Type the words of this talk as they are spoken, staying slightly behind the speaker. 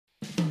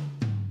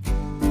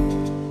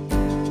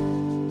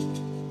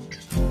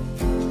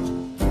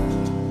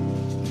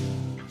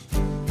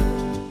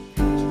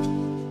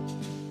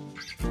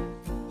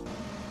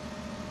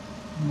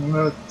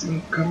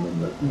Nothing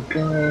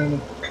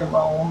coming, come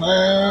on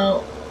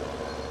out.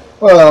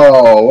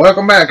 Well,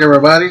 welcome back,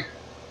 everybody.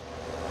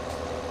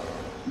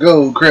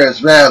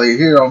 Goldcrest Valley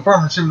here on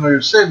Farming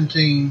Simulator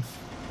 17.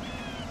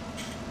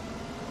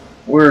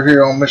 We're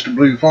here on Mr.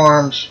 Blue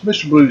Farms.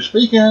 Mr. Blue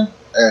speaking,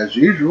 as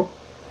usual.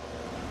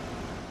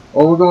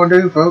 What we're going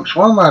to do, folks,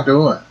 what am I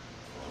doing?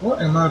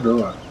 What am I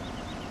doing?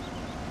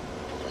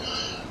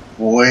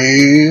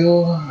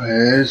 Well,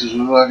 this is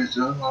like it's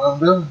doing what I'm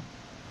doing.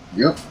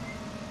 Yep.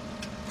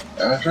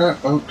 That's right,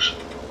 folks.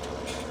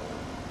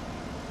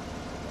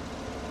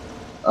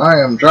 I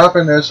am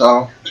dropping this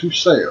off to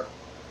sale.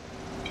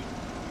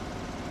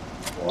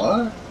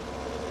 What?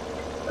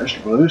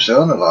 Mr. Blue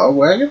selling a log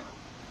wagon?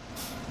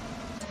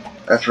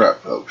 That's right,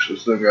 folks.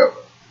 This thing got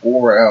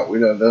wore out. We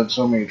done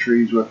so many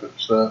trees with it and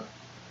stuff.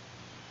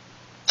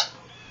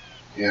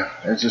 Yeah,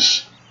 it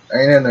just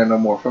ain't in there no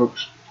more,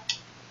 folks.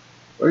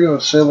 We're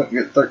gonna sell it and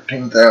get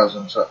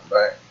 13,000 something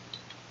back.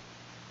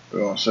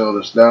 We're gonna sell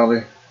this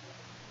dolly.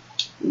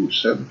 Ooh,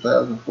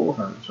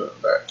 7,400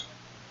 something back.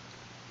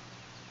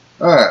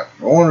 Alright,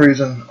 for one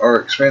reason, our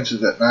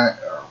expenses at night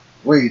are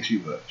way too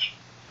much.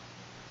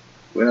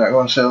 We're not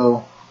gonna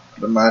sell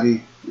the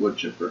mighty wood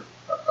chipper.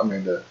 I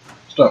mean the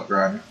stump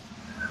grinder.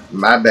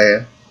 My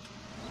bad.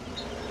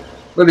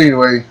 But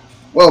anyway,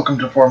 welcome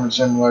to Farming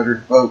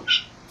Simulator,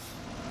 folks.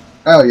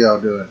 How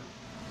y'all doing?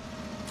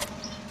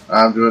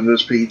 I'm doing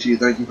this, PT.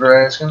 Thank you for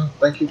asking.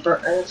 Thank you for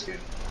asking.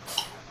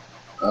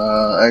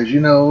 As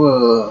you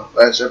know,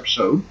 last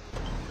episode,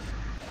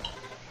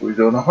 we're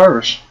doing a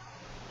harvest.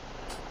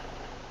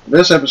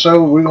 This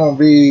episode, we're going to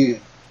be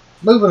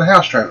moving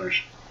house trailers.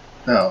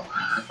 No,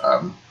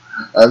 I'm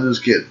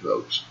just kidding,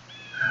 folks.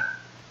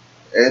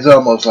 It's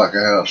almost like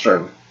a house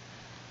trailer.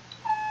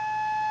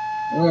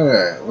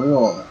 Alright, we're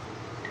going to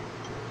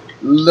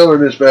lower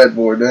this bad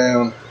boy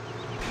down,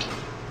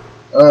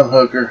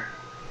 unhook her,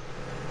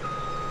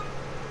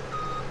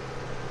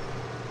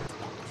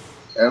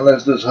 and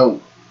let's just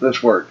hope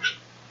this works.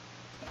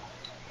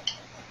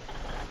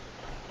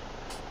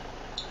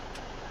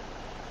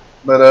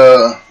 But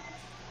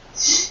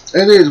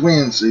it is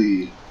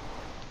Wednesday,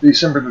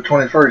 December the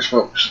 21st,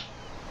 folks.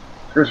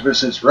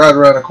 Christmas is right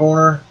around the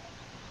corner.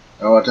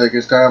 I want to take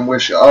this time to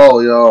wish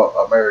all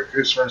y'all a Merry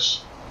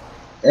Christmas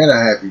and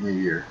a Happy New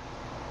Year.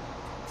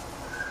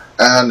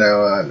 I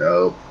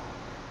know.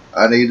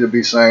 I need to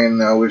be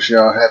saying I wish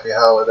y'all happy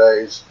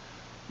holidays.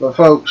 But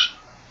folks,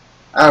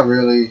 I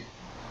really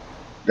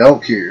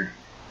don't care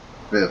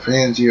if it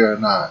offends you or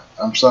not.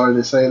 I'm sorry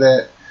to say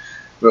that,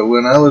 but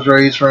when I was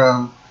raised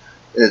from,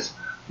 it's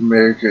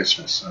Merry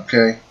Christmas,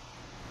 okay?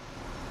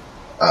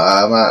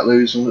 I might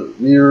lose some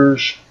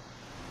viewers,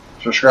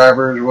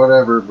 subscribers,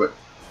 whatever, but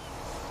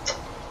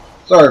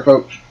sorry,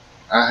 folks.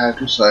 I have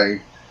to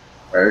say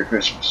Merry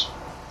Christmas.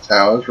 That's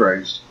how I was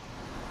raised,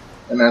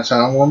 and that's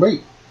how I'm gonna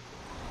be.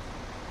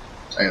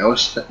 Ain't no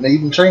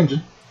needing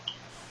changing.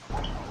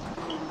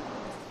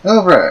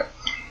 All right,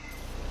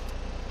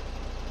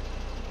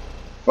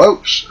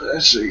 folks.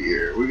 Let's see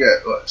here. We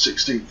got what,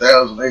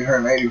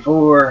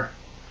 16,884,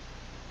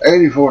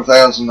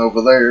 84,000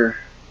 over there.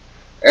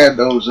 Add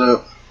those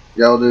up.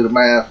 Y'all do the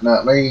math,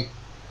 not me.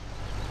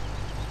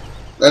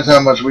 That's how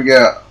much we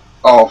got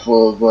off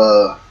of,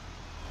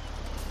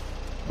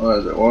 what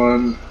is it,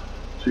 1,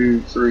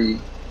 2, 3,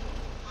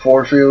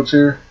 4 fields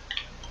here.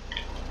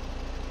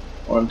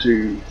 1,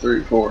 2,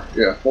 3, 4.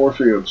 Yeah, 4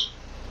 fields.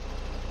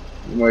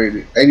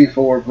 Wait,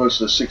 84 plus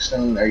the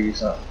 1680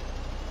 something.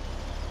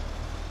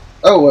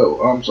 Oh,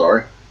 well, I'm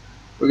sorry.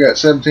 We got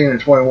 17 and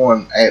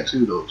 21 add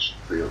to those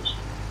fields.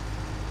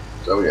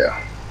 So,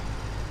 yeah.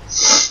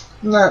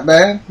 Not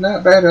bad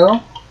at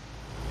all.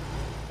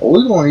 Well,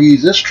 we're going to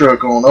use this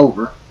truck on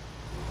over.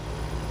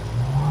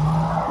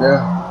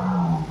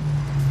 Yeah.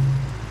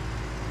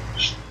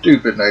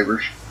 Stupid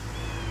neighbors.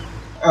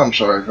 I'm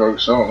sorry,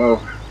 folks. I don't know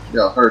if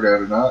y'all heard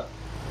that or not.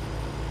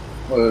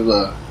 There's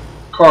a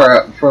car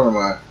out in front of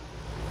my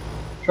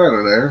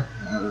trailer there.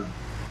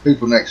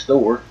 People next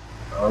door.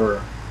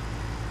 Or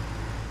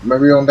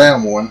maybe on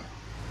down one.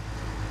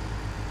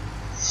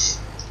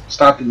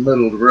 Stopped in the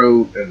middle of the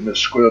road and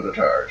just squealed the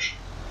tires.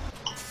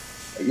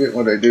 I get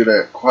when they do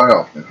that quite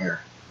often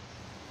here.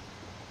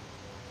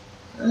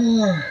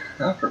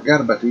 I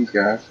forgot about these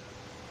guys.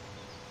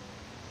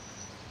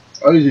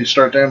 I usually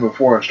start them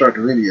before I start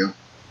the video, in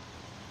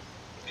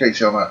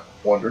case y'all might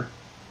wonder.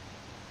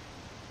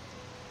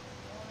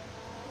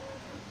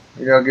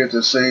 Y'all get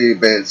to see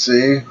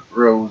Betsy,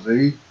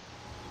 Rosie,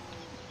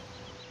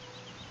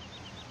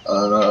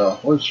 and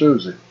where's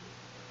Susie?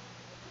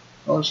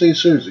 I want to see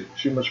Susie.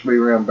 She must be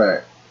around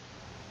back.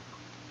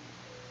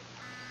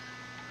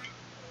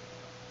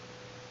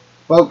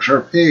 Folks,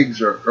 her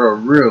pigs are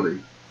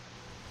really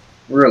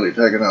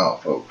taking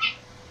off, folks.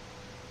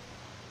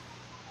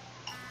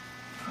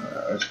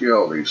 Let's get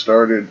all these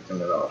started,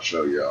 and then I'll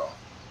show y'all.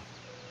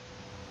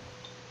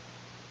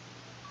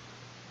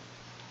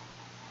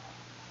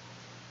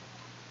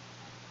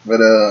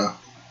 But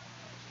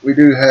we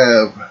do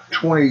have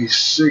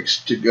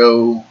 26 to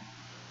go,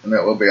 and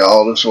that will be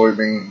all the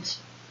soybeans.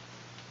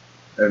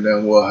 And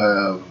then we'll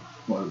have,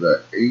 what is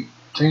that,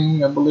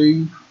 18, I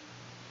believe?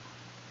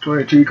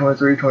 22,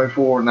 23,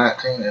 24,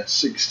 19, and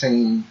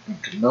 16 in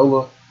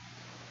canola.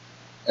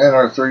 And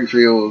our 3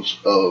 fields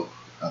of,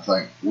 I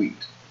think,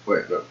 wheat, the way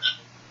it looks.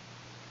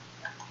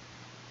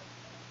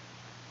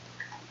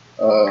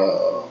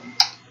 Our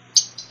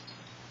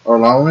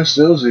loan is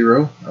still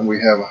 0, and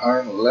we have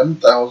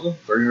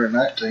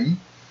 111,319.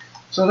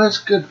 So that's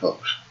good,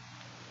 folks.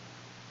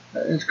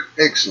 That is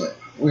excellent.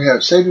 We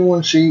have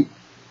 71 sheep,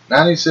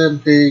 97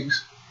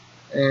 pigs,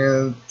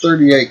 and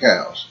 38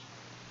 cows.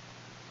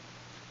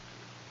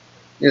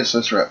 Yes,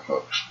 that's right,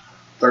 folks.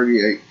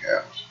 38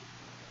 cows.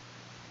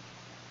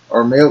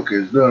 Our milk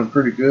is doing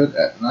pretty good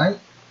at night.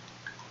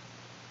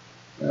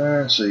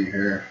 Let's see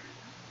here.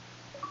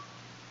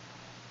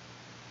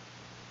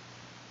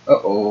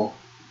 Uh-oh,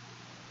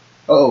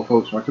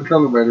 folks, my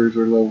controller batteries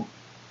are low.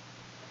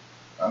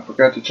 I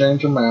forgot to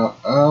change them out.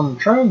 I'm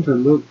trying to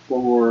look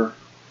for...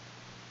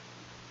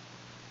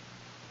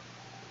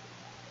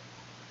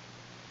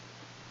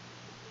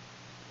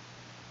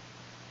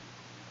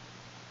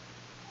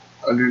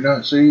 I do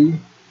not see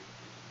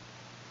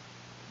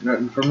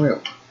nothing for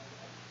milk.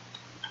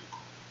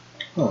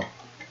 Huh.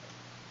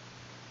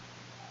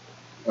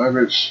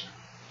 Maybe it's...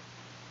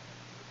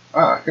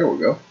 Ah, here we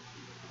go.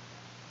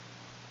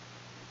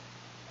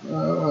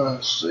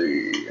 Let's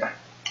see.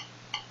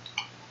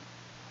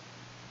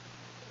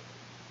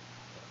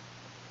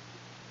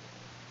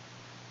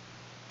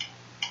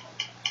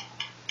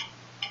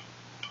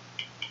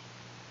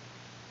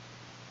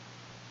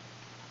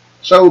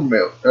 Sold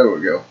milk. There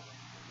we go.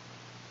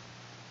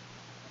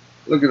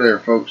 Look at there,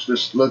 folks.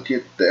 Just look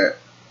at that.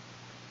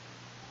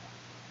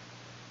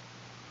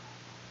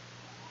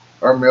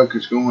 Our milk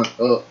is going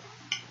up.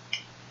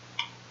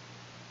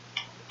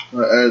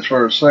 But as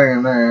far as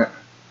saying that,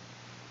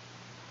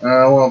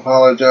 I want to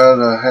apologize.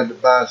 I had to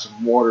buy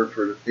some water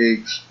for the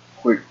pigs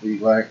quickly,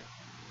 like.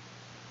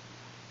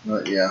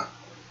 But yeah.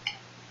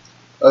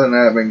 Other than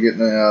that, I've been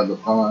getting it out of the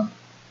pond.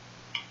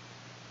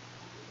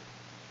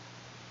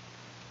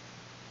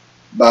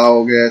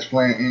 Biogas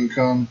plant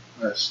income.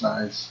 That's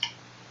nice.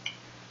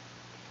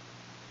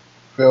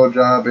 Field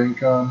job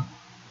income.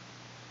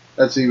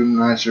 That's even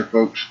nicer,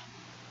 folks.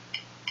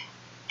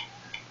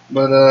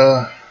 But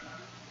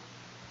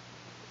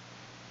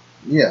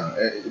yeah,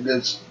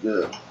 it's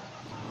the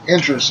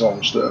interest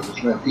on stuff. It's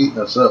been eating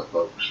us up,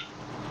 folks.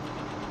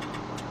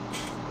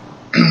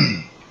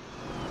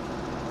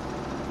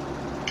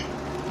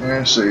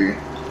 Let's see.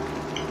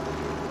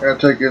 Gotta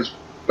take this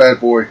bad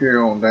boy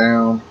here on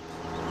down.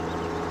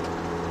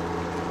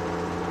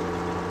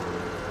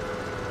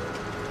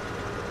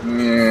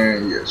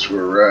 And yes,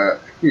 we're right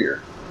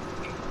here.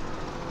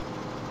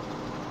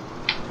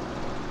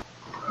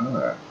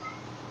 Alright.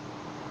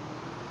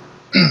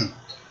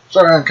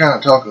 Sorry I'm kind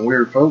of talking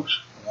weird, folks.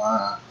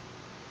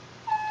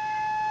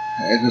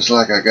 It's just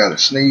like I got a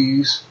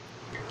sneeze.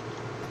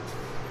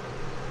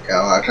 You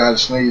know, I try to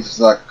sneeze, it's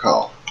like a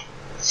cough.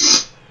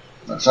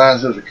 My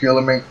sinuses are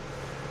killing me.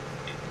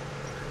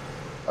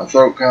 My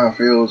throat kind of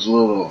feels a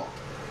little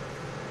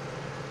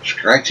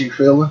scratchy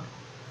feeling.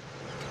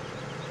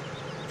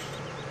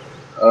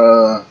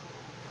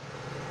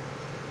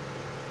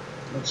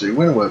 Let's see,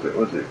 when was it?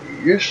 Was it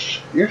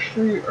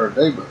yesterday or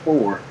day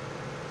before?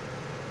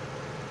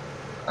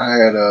 I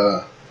had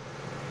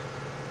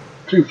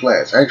 2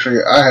 flats.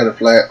 Actually, I had a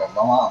flat, but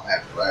my mom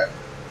had a flat.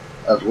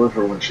 I was with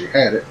her when she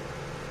had it.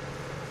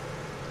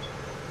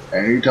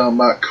 And you talking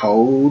about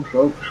cold,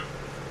 folks?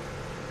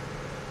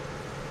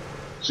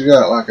 She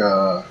got like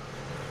a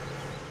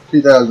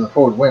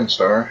 2004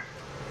 Windstar,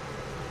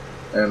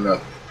 and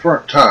the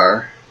front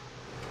tire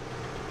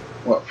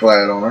went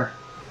flat on her.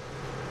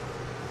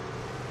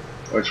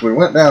 Which we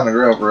went down the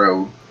gravel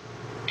road.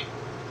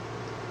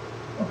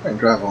 I can't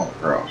drive on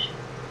across.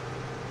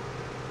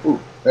 Ooh,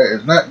 that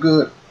is not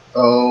good.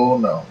 Oh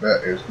no,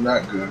 that is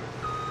not good.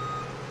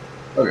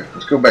 Okay,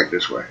 let's go back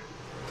this way.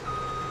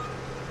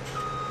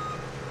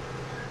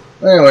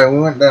 Anyway, we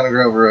went down the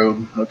gravel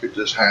road, look at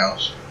this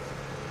house,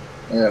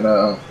 and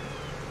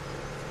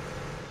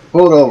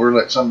pulled over,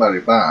 let somebody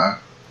by.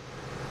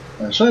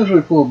 And as soon as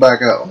we pulled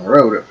back out on the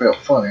road, it felt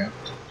funny. I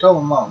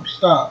told my mom to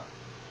stop.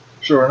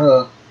 Sure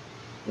enough,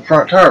 the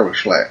front tire was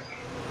flat.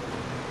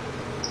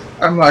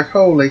 I'm like,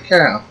 holy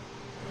cow.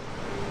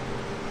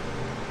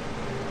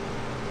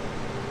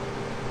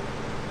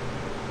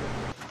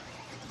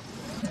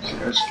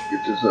 Let's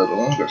get this other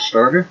one got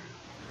started.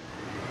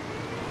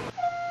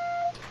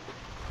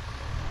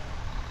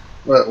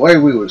 But the way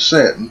we was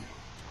sitting,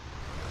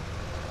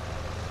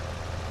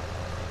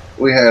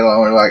 we had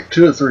only like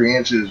 2 or 3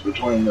 inches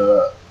between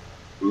the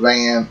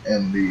van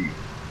and the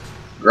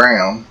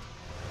ground.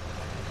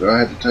 So I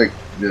had to take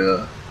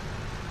the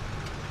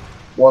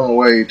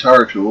one-way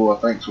tire tool, I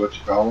think is what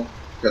you call them,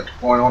 got the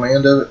point on the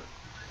end of it,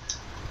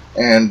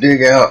 and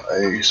dig out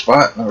a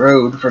spot in the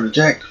road for the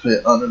jack to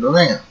fit under the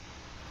van.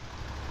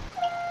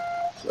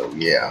 So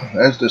yeah,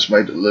 that's just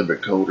made it a little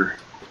bit colder.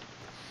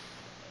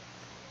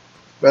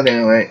 But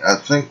anyway, I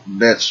think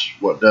that's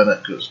what done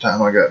it, because the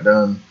time I got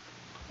done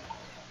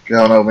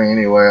Y'all know me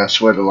anyway, I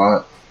sweat a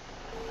lot.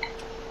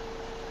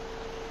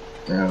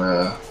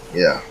 And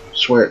yeah,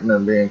 sweating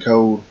and being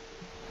cold,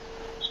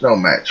 it's no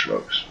match,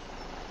 folks.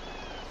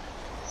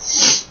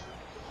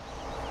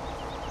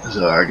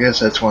 So I guess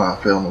that's why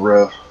I'm feeling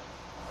rough.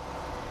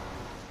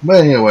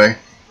 But anyway,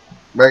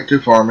 back to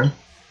farming.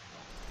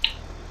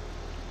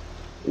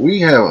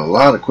 We have a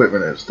lot of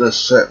equipment that's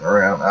just sitting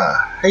around.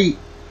 I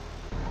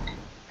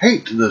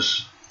hate to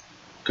just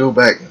go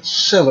back and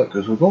sell it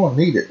because we're going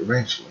to need it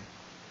eventually.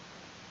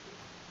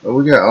 But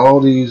we got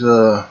all these,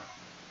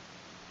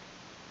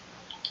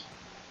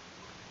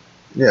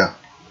 yeah,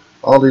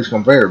 all these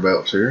conveyor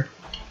belts here.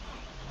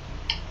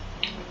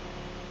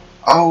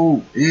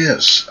 Oh,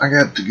 yes, I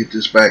got to get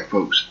this back,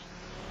 folks.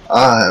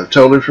 I have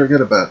totally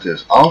forget about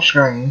this. Off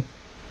screen.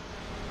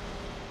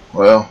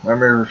 Well, let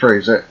me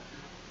rephrase that.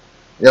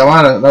 Y'all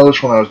might have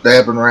noticed when I was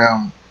dabbing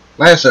around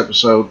last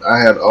episode, I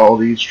had all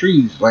these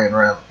trees laying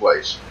around the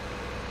place.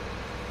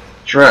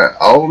 That's right,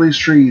 all these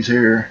trees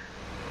here.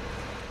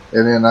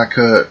 And then I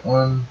cut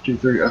 1, 2,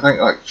 3, I think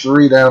like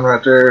 3 down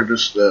right there,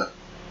 just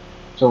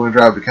so we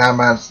drive the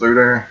combines through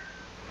there.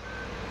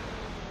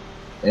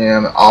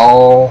 And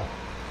all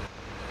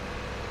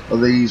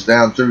of these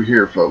down through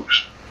here,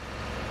 folks.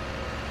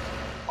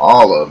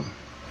 All of them.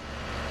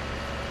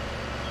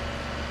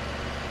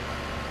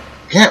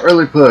 Can't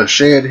really put a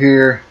shed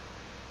here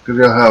because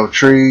you'll have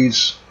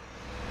trees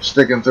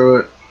sticking through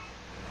it.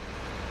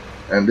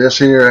 And this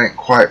here ain't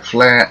quite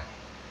flat.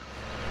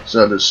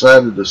 So I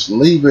decided to just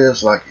leave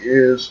this like it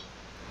is.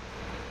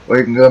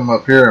 We can come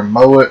up here and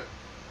mow it,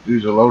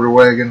 use a loader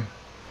wagon,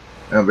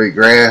 and it'll be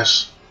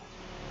grass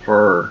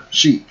for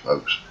sheep,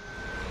 folks.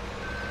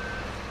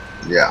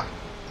 Yeah.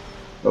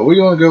 But we're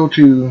going to go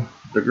to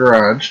the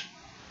garage.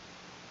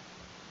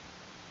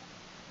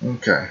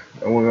 Okay.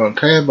 And we're going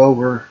to tab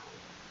over.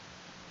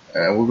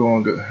 And we're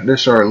going to go.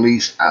 This is our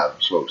leased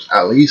items, folks.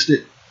 I leased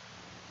it.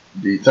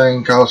 The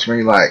thing cost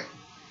me like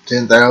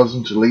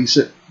 $10,000 to lease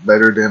it.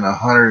 Better than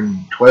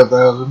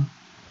 $112,000.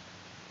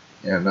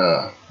 And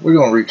we're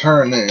going to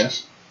return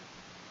this.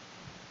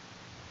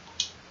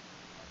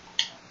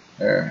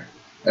 There.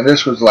 And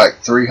this was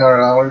like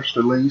 $300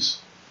 to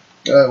lease.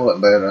 That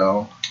wasn't bad at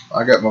all.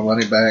 I got my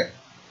money back.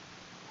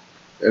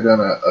 They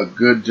done a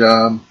good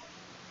job.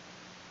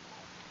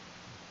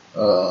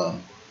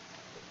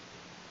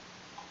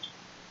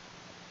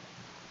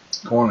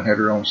 Corn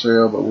header on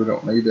sale, but we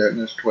don't need that in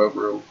this 12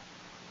 row. I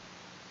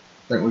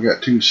think we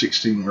got 2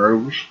 16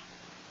 rows.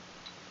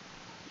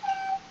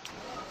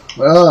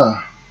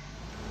 We're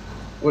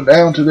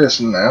down to this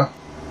one now.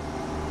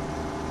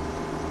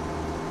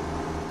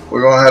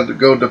 We're going to have to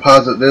go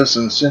deposit this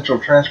in Central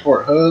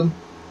Transport Hub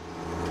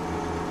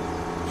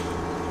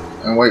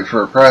and wait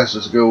for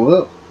prices to go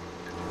up.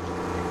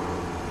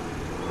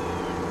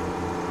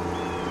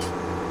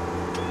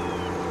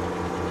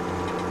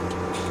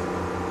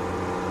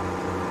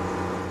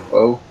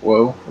 Whoa,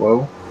 whoa,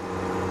 whoa.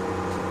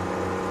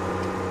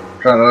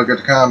 Trying to look at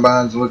the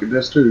combines and look at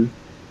this too.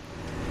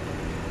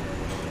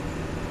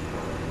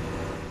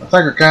 I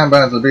think our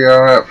combines will be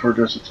alright for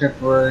just a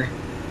temporary.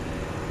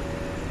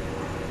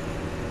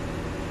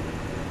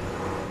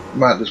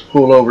 Might just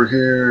pull over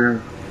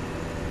here.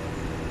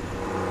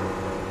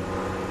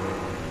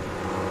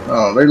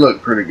 Oh, they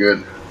look pretty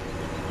good.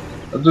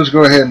 Let's just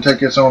go ahead and take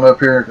this on up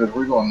here because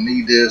we're going to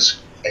need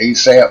this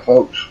ASAP,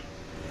 folks.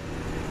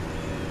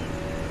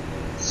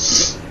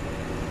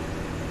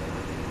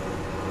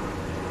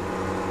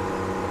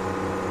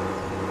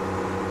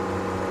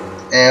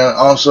 And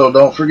also,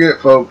 don't forget,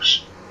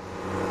 folks,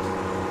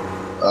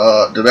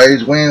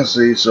 today's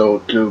Wednesday, so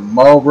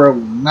tomorrow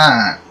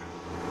night,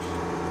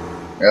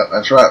 yep,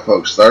 that's right,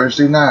 folks,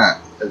 Thursday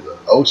night is the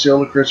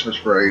Osceola Christmas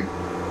Parade,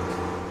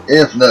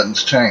 if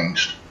nothing's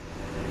changed.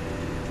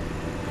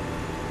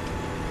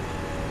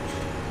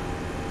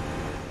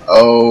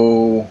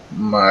 Oh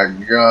my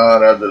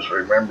God, I just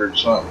remembered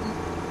something.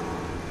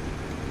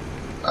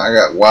 I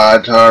got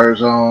wide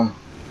tires on.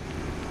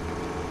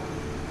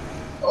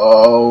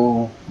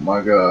 Oh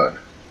my God.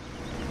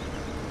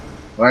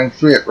 If I can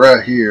fit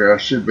right here, I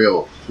should be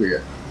able to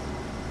fit.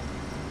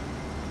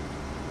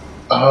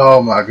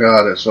 Oh my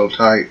God, it's so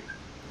tight.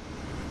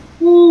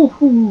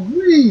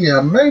 Woo-hoo-wee,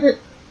 I made it.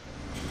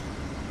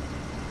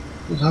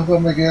 Just hope I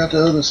make it out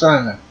the other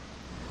side.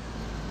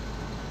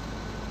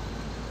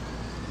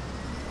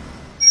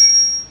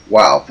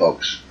 Wow,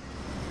 folks.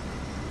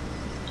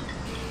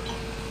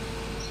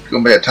 It's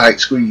going to be a tight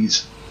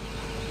squeeze.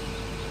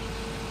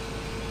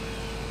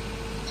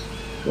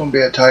 It's going to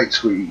be a tight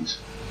squeeze.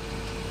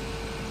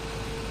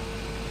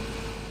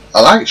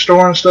 I like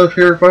storing stuff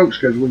here, folks,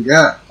 because we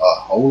got a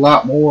whole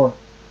lot more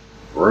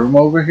room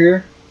over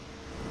here.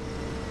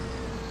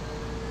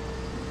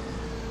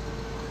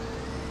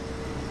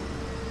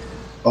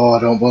 Oh, I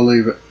don't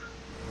believe it.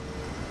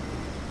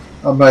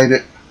 I made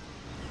it.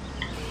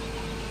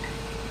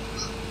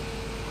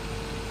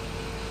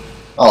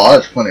 Oh,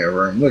 that's plenty of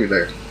room. Look at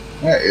there.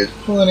 That is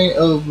plenty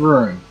of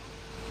room.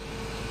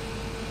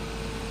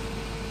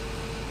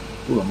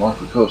 Ooh,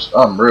 Marco Coast.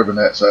 I'm ribbing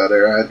that side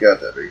there. I had got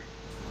that beat.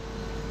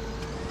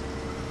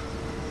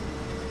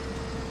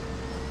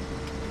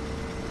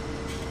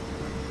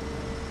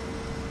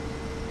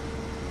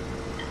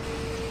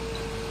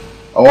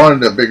 I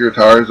wanted the bigger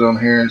tires on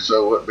here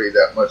so it wouldn't be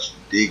that much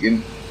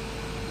digging.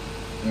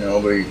 You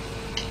know, be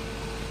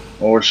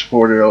more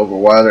supported over a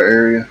wider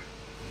area.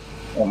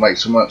 Won't make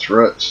so much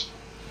ruts.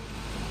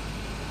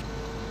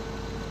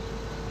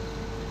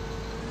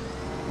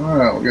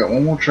 Alright, we got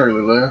one more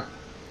trailer left.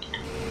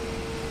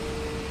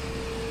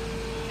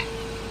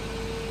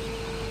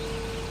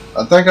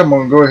 I think I'm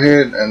going to go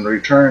ahead and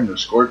return the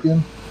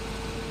Scorpion,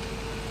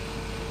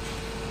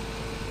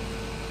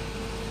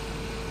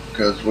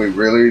 because we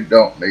really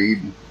don't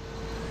need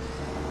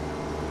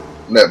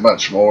that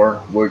much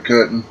more wood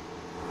cutting.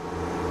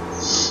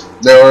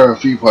 There are a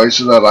few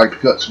places I'd like to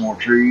cut some more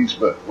trees,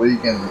 but we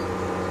can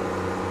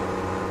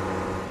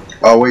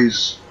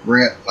always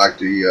rent like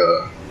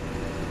the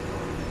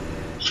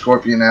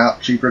Scorpion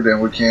out cheaper than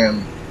we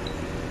can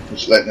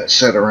just letting it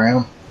sit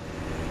around.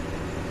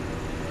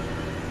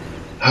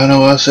 I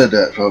know I said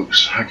that,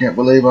 folks. I can't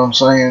believe I'm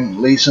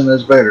saying leasing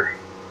is better.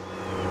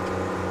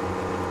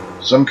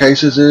 Some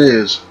cases it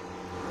is.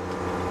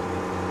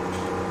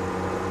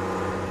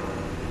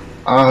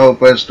 I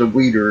hope as the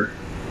weeder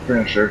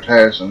finish their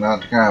task and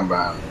not the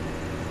combine.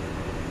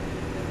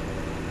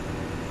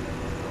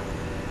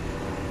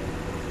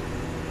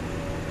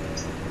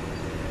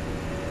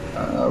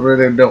 I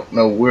really don't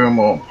know where I'm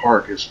going to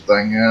park this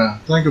thing. I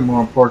think I'm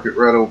going to park it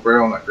right over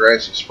there on that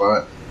grassy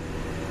spot.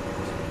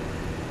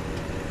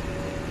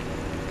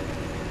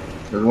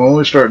 Because when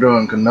we start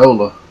doing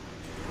canola,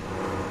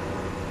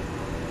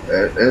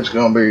 it's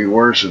going to be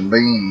worse than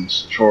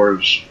beans as far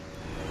as,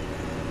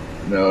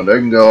 you know, they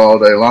can go all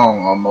day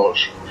long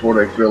almost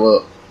before they fill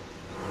up.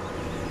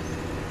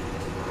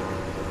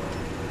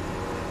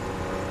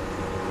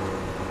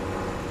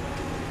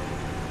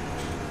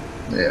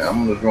 Yeah,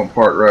 I'm just going to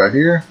park right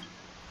here.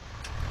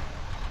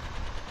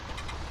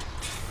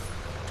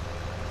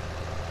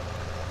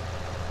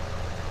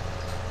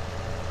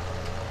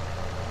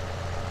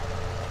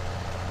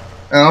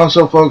 And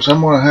also, folks, I'm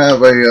going to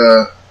have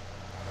a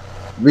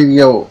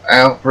video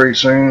out pretty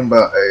soon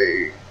about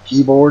a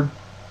keyboard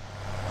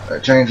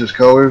that changes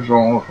colors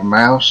along with a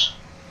mouse.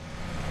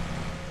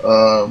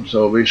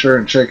 So be sure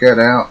and check that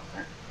out.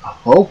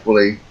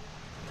 Hopefully,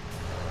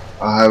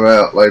 I'll have it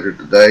out later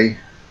today.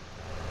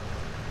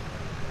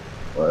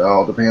 But it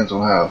all depends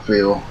on how I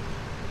feel.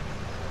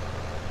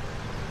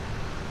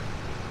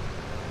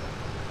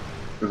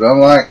 Because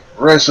unlike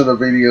the rest of the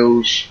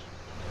videos,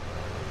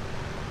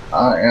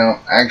 I am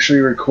actually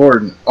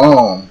recording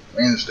on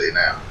Wednesday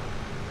now.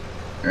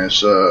 And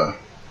it's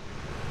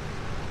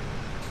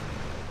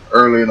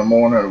early in the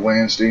morning of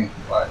Wednesday,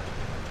 like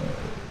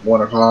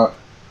 1 o'clock.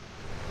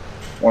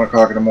 1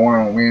 o'clock in the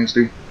morning on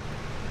Wednesday.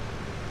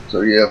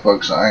 So yeah,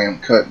 folks, I am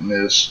cutting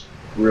this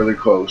really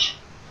close.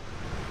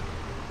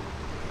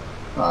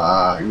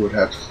 You would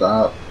have to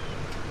stop.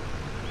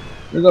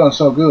 You're going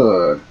so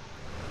good.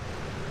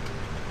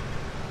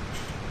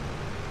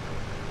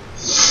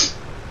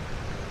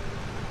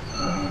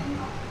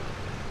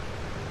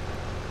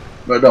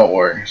 But don't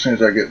worry, as soon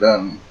as I get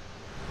done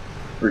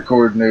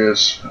recording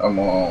this, I'm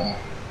going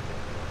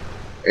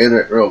to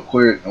edit real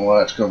quick, and while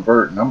it's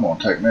converting, I'm going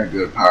to take me a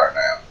good power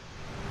nap.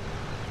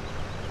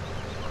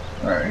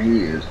 Alright, he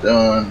is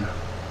done.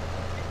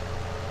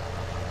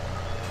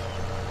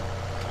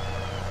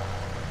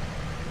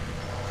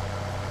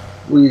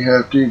 We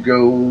have to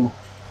go.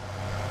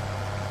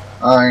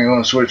 I ain't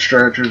going to switch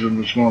tractors,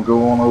 I'm just going to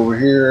go on over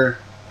here.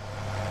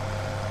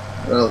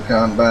 The other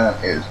combine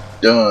is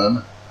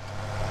done.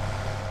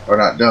 Or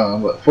not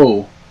done, but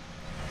full.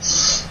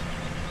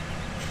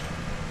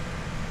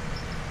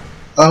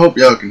 I hope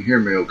y'all can hear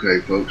me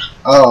okay, folks.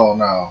 Oh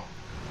no.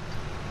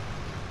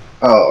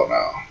 Oh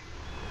no.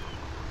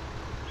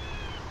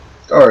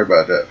 Sorry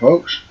about that,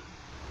 folks.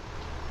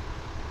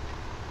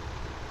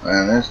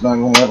 And that's not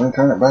going to let me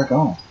turn it back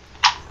on.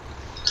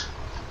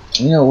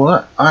 You know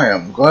what? I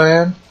am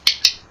glad,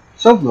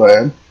 so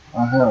glad,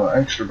 I have an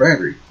extra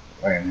battery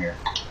laying here.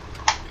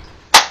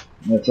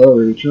 It's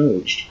already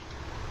charged.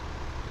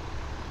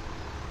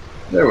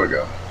 There we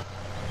go.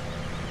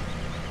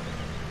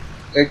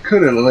 It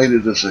could have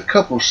waited just a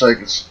couple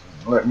seconds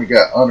and let me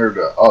get under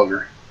the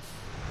auger.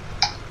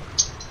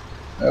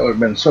 That would have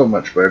been so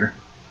much better.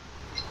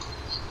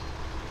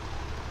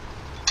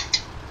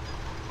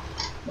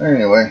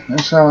 Anyway,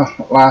 that's how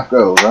life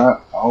goes, right?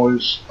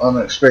 Always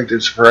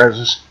unexpected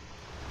surprises.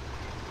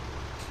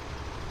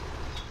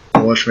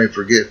 Watch me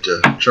forget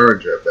to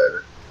charge that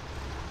battery.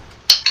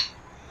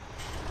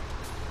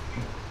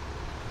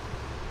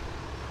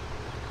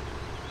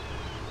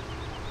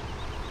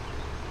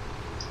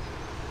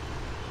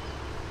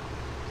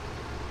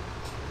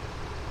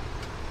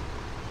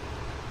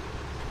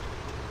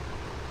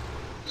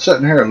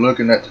 Sitting here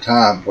looking at the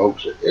time,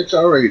 folks, it's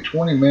already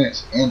 20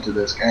 minutes into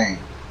this game.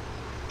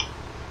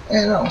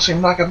 And it don't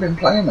seem like I've been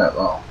playing that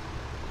long.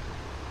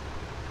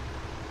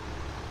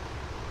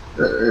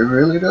 It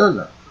really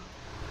doesn't.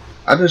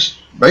 I just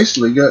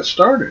basically got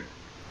started.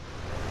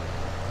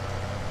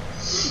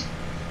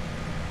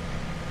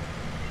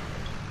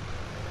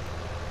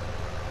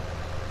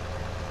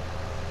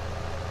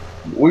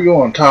 We're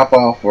going to top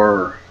off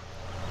our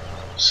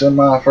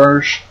semi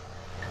first,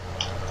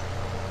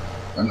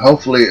 and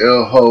hopefully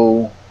it'll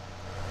hold,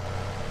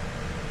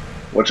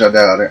 which I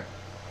doubt it.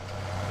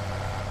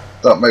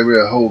 Thought maybe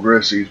I'd hold the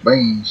rest of these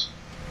beans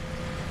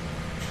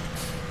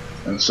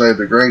and save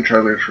the grain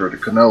trailers for the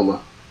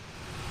canola.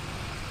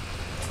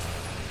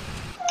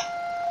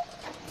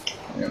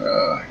 And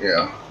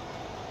yeah,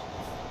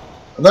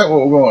 I think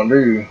what we're going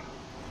to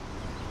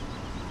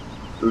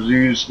do is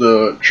use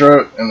the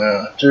truck and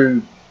the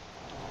 2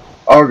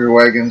 auger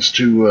wagons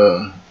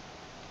to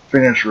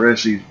finish the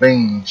rest of these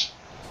beans,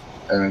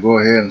 and then go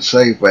ahead and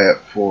save that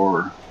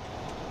for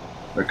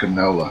the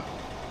canola.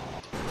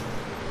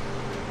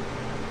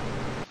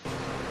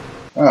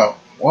 Oh,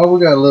 well, we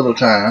got a little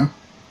time.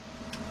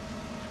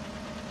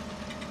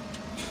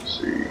 Let's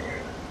see.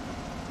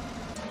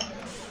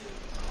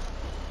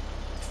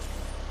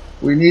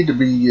 We need to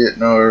be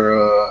getting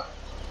our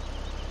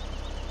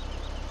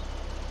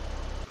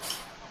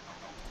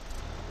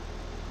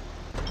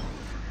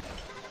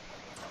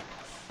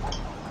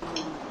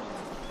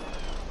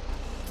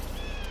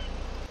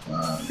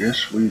I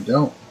guess we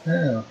don't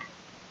have.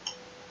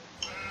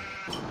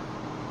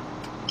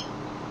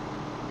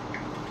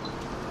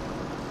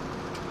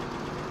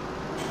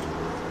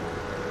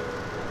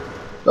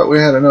 Thought we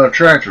had another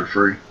tractor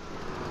free.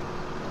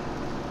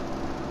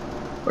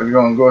 But you're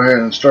going to go ahead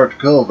and start the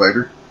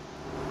cultivator.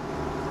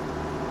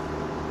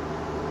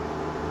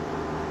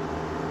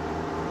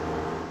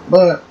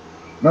 But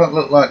don't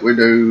look like we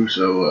do,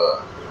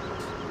 so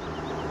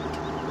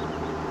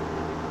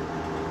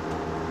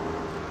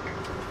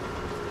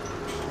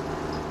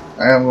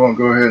I am going to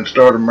go ahead and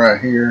start them right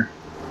here.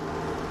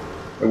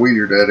 The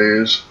weeder, that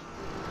is.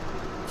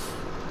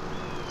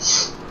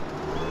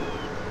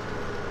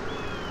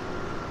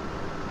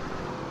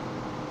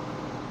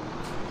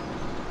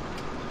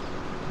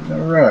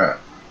 Alright.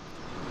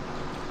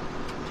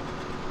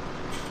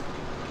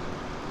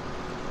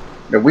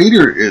 The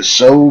weeder is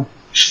so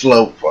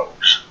slow,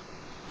 folks.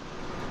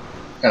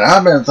 And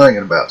I've been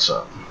thinking about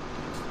something.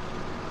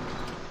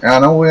 Now, I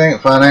know we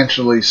ain't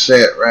financially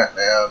set right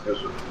now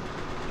because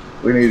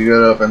we need to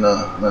get up in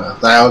the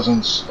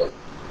thousands,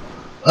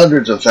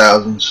 hundreds of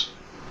thousands,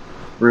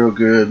 real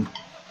good.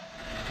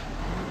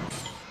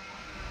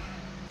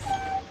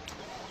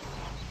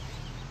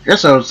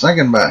 Guess I was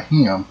thinking about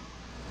him.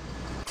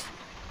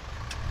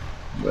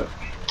 But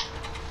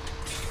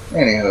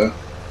anyhow,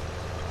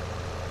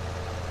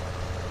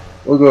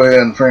 we'll go ahead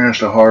and finish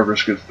the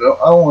harvest because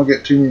I don't want to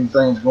get too many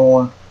things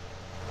going.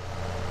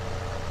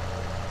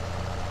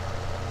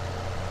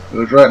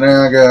 Because right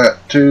now I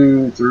got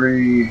 2,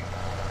 3,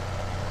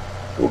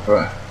 4, 5.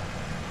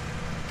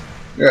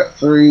 I got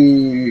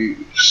 3,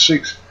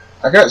 6.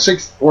 I got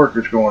 6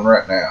 workers going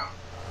right now.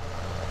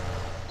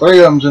 3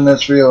 of them's in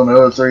this field, and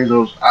the other 3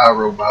 those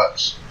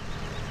iRobots.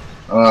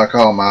 I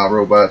call them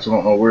iRobots. I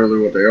don't know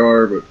really what they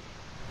are, but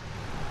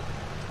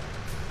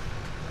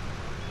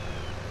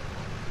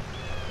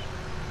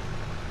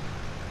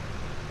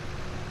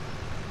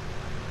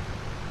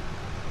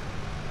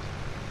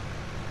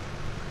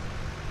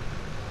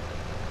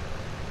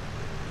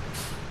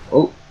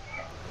oh,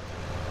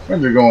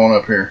 when's it going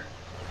up here?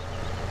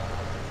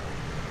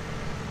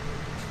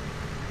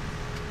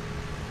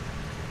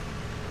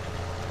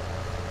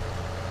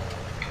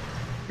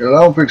 Because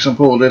I'll fix and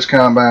pull this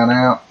combine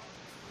out.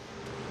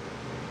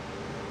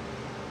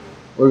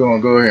 We're going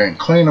to go ahead and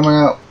clean them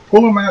out,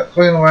 pull them out,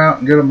 clean them out,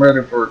 and get them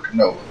ready for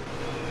canola.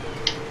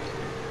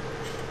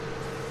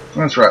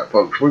 That's right,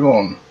 folks. We're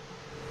going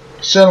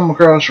to send them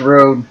across the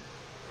road.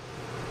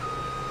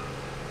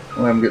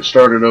 Let them get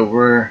started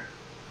over there.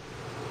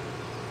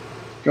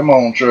 Come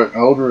on, truck.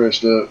 Hold the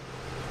rest up.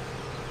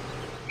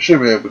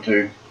 Should be able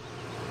to.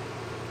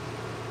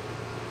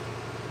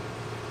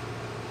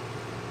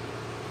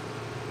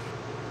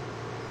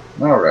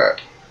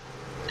 Alright.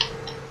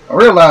 In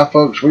real life,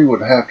 folks, we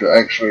would have to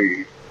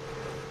actually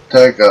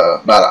take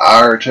about an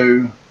hour or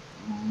 2.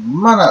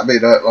 Might not be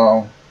that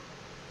long.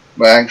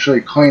 But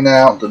actually clean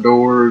out the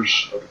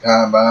doors of the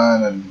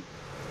combine and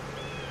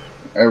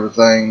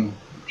everything.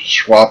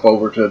 Swap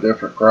over to a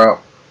different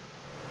crop.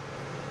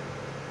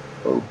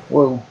 Oh,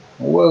 whoa,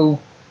 whoa.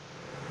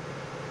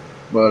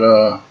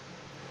 But,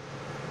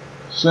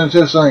 since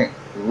this ain't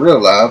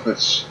real life,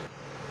 it's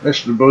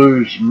Mr.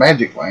 Blue's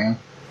Magic Land.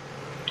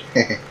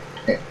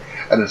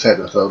 I just had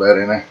to throw that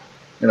in there.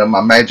 You know,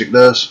 my magic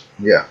dust.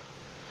 Yeah.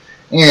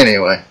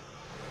 Anyway.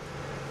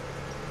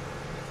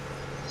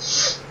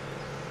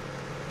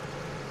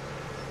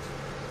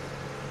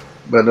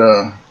 But,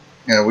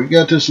 yeah, we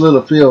got this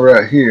little field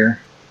right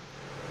here.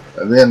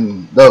 And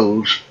then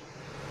those.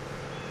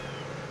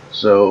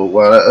 So,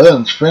 while that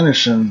other's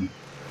finishing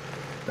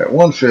that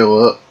one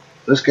field up,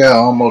 this guy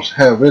almost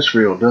have this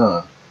field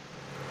done.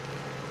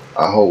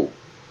 I hope.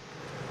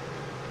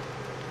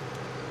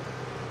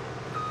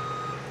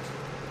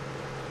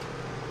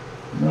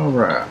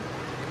 Alright.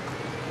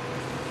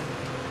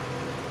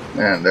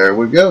 And there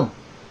we go.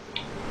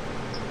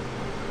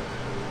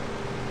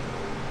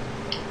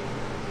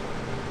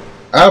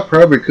 I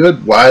probably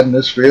could widen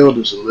this field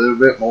just a little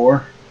bit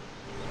more.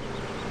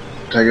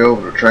 take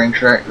over the train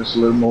track just a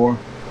little more.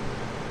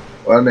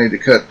 Well, I need to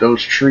cut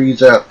those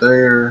trees out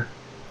there,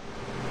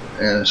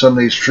 and some of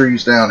these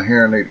trees down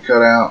here I need to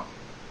cut out.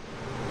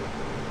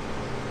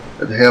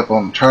 It'd help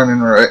on turning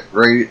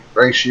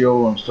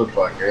ratio and stuff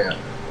like that.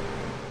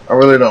 I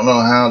really don't know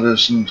how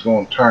this thing's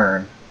going to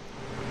turn,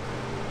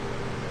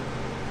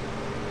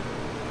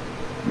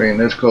 being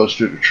this close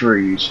to the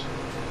trees.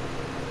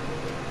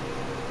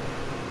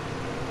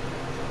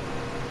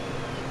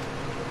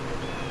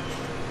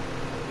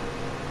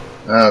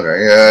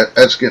 Okay, yeah,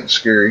 that's getting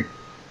scary.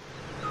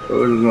 So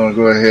we're just going to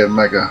go ahead and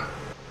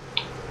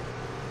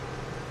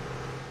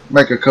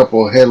make a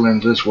couple of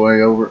headlands this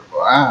way over.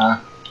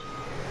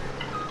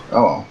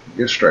 Oh,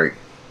 get straight.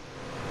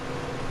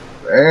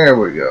 There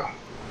we go.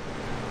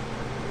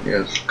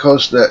 Yeah, as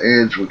close to that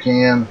edge we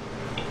can.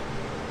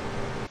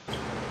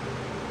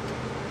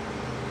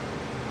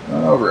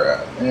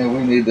 Alright, and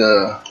we need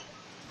to.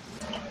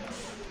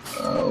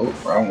 Oh,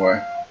 wrong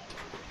way.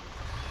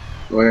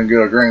 Go ahead and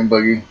get a grain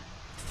buggy.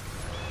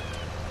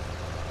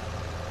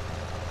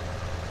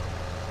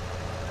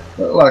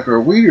 Look like our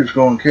weeder's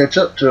going to catch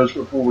up to us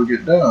before we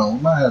get done.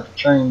 We might have to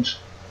change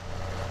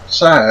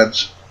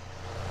sides.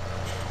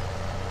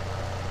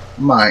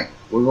 Might.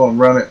 We're going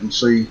to run it and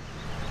see.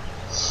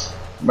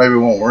 Maybe we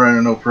won't run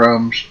into no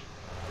problems.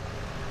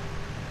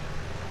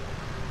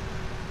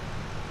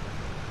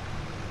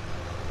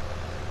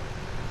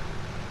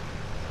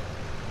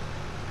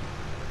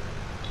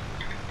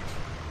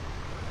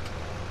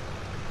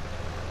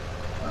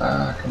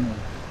 Come on.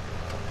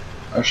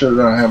 I should have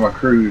done have my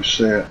cruise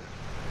set.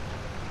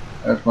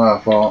 That's my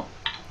fault.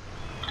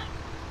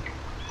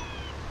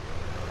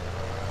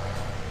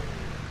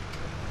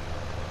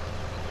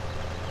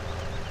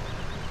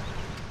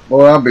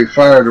 Well, I'd be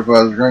fired if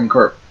I was a grain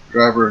cart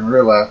driver in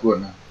real life,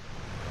 wouldn't I?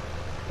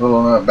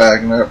 Pulling up,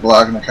 backing up,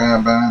 blocking the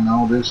combine, and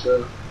all this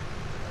stuff.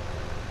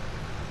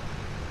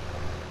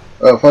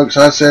 Folks,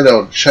 I said I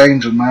would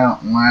change them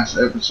out in last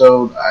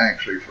episode. I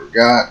actually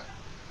forgot.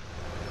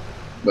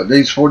 But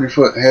these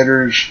 40-foot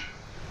headers,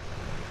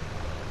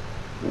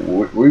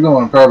 we're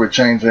going to probably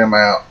change them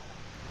out.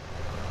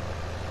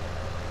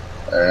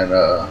 And,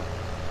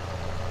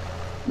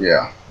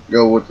 yeah,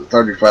 go with the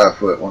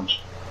 35-foot ones.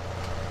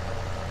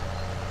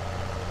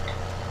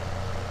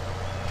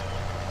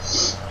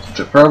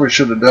 So probably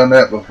should have done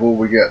that before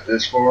we got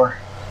this far.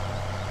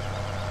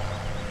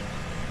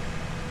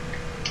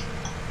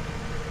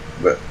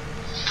 But,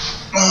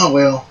 oh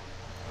well.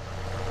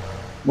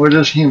 We're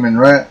just human,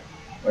 right?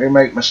 We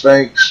make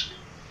mistakes,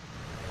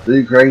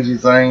 do crazy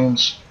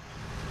things.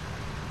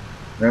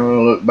 Then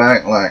we'll look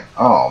back like,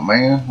 oh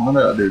man, what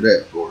did I do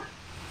that for?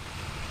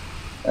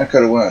 I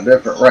could have went a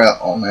different route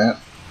on that.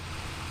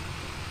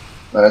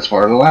 But that's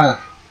part of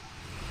life.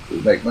 We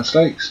make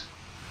mistakes.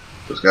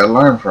 Just got to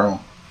learn from them.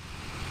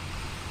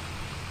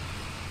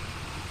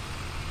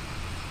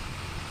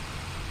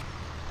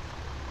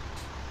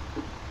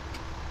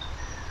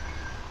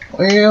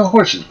 Well,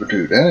 horses for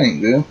two, that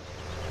ain't good.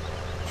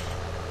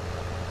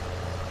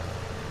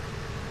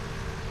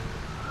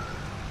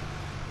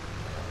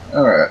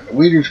 Alright, the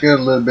weeder's got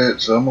a little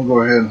bit, so I'm going to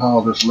go ahead and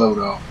haul this load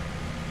off.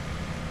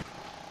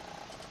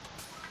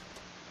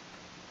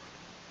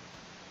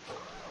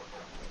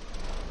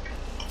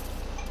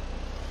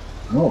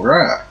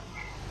 Alright.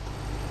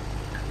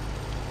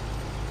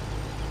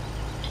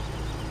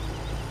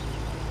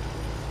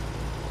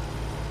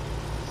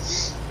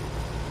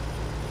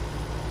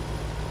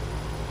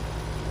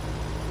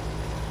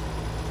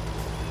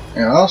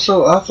 And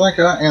also, I think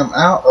I am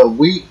out of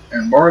wheat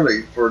and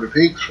barley for the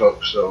peaks,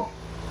 folks, so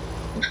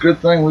it's a good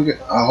thing we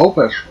get. I hope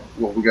that's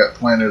what we got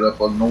planted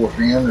up on the north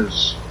end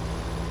is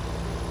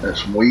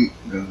some wheat.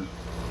 And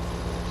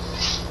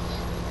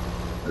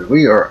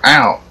we are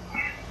out.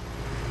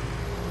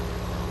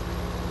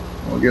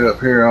 We'll get up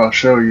here, I'll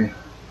show you.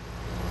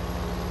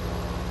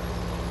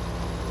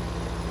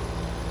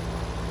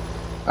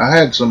 I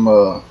had some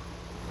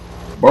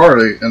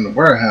barley in the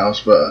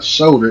warehouse, but I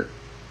sold it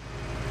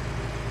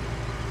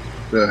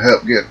to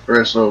help get the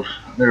rest of those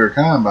newer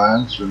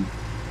combines. And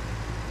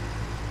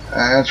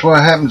that's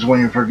what happens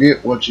when you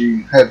forget what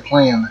you had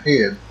planned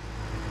ahead.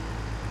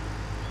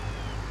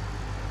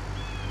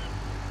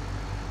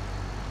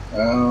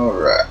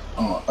 Alright,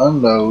 I'm going to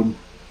unload.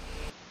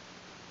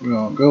 We're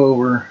going to go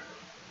over.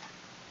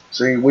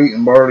 See, wheat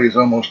and barley is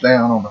almost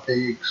down on the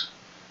pigs,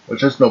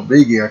 which is no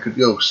biggie. I could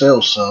go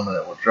sell some and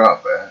it would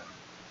drop that.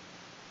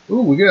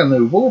 Ooh, we got a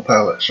new wool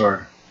pallet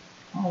started.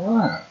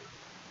 Alright.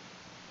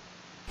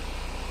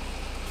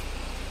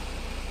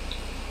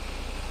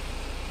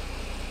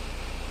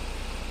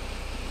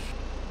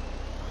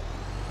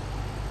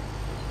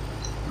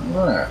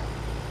 Alright.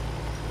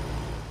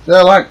 See,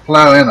 I like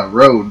plowing a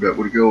road that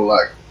would go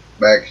like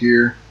back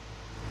here.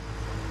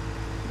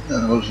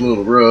 And it was a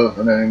little rough,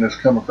 and then just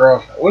come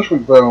across. I wish we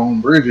could put our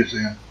own bridges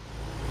in.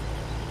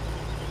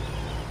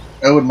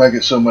 That would make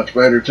it so much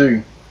better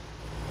too.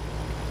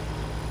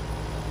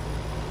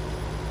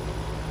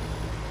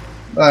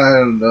 I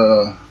had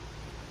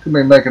could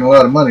be making a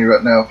lot of money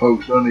right now,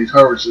 folks, doing these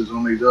harvests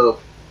on these other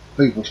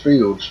people's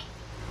fields.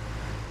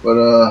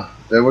 But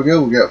there we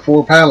go. We got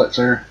 4 pallets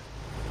there.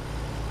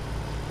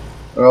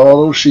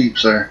 All those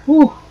sheeps there.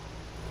 Whew.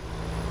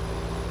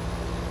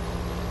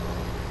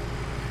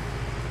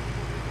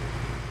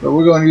 But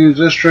we're going to use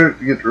this trip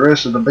to get the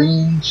rest of the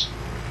beans.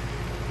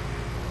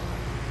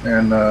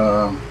 And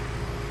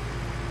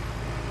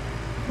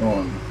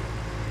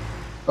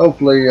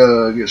hopefully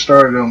get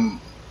started on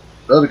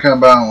the other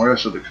combine on the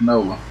rest of the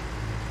canola.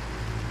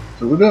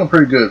 So we're doing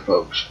pretty good,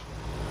 folks.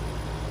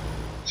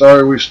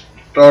 Sorry we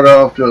started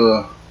off to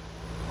a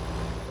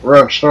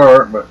rough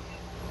start, but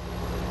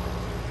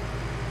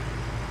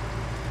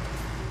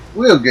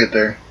we'll get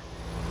there.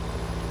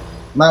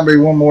 Might be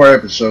one more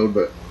episode,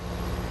 but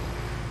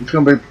it's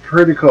going to be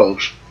pretty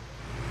close.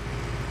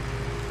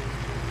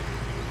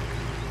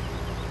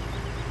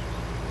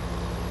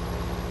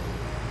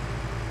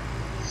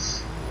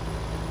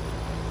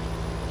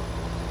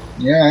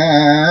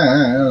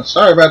 Yeah,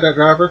 sorry about that,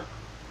 driver.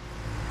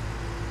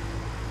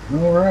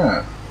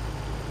 Alright.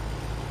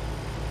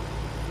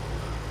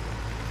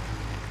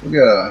 We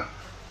got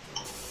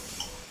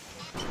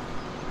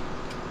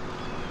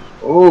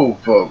oh,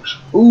 folks.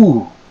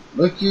 Ooh,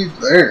 looky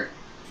there.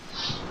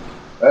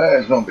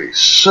 That is going to be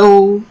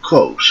so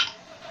close.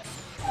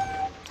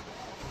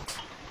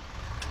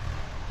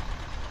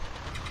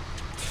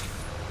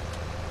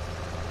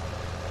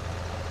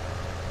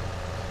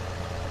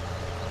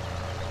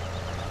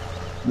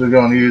 We're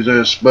going to use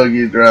this buggy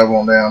to drive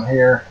on down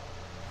here.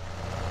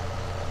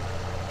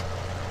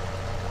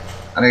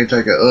 I need to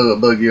take a other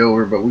buggy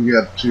over, but we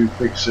got to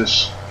fix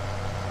this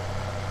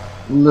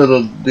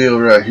little deal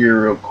right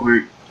here real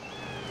quick.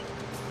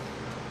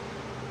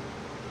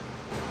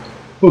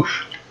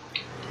 Oof.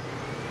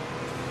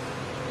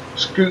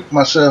 Scoop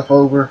myself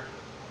over.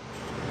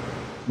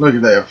 Look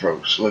at there,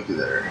 folks. Look at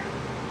there.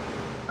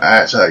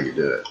 That's how you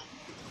do it.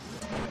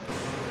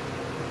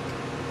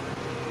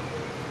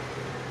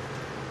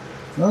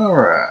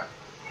 Alright.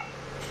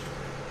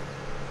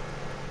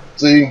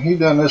 See, he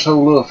done this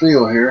whole little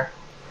field here.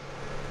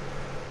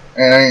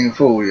 And I ain't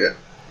full yet.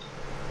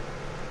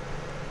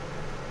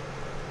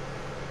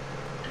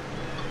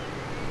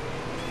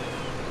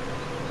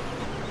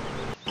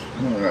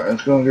 Alright,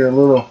 it's gonna get a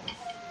little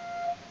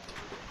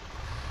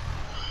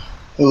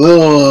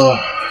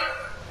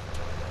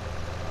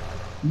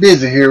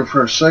busy here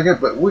for a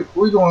second, but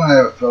we're gonna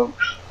have it,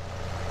 folks.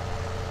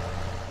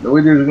 But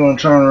we're just gonna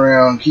turn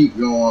around and keep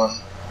going.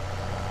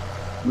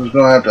 We're just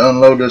gonna have to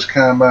unload this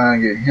combine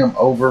and get him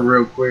over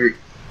real quick.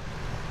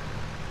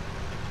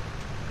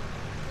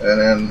 And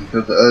then,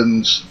 because the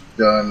oven's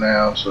done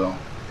now, so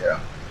yeah.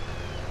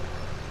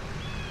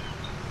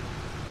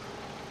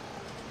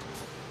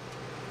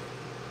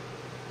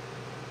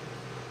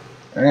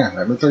 Man,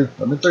 let me through.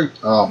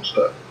 Oh, I'm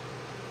stuck.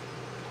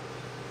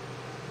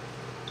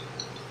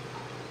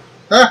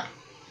 Ah!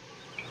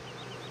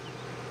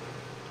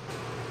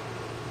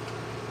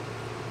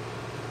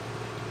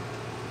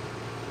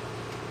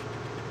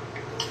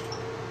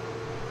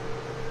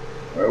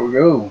 There we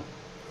go.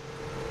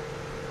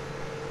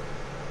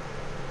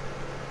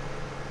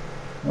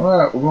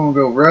 Alright, we're going to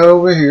go right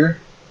over here.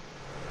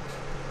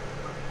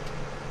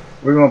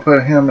 We're going to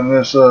put him in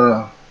this,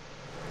 I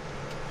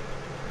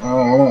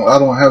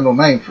don't have no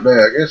name for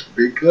that. I guess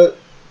big cut.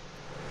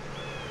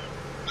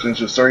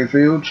 Since it's 3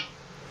 fields.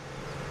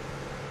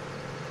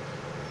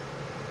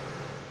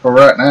 For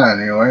right now,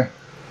 anyway.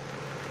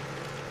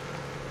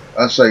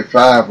 I'd say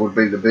 5 would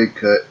be the big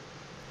cut.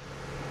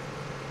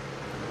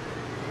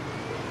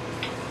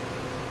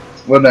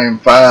 We'll name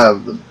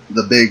 5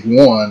 the big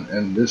one,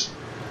 and this.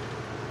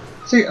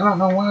 See, I don't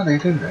know why they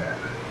do that.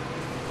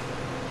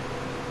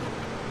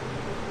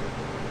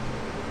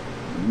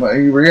 But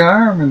you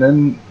rehire him, and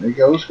then he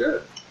goes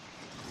good.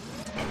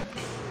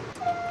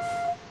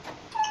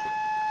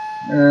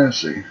 Let's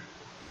see.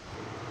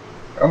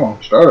 Come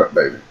on, start up,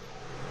 baby.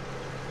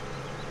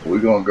 We're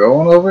gonna go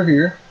on over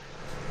here.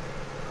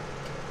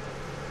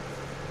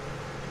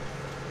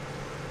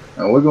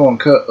 And we're gonna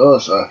cut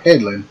us a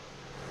headland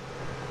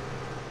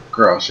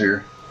across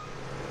here.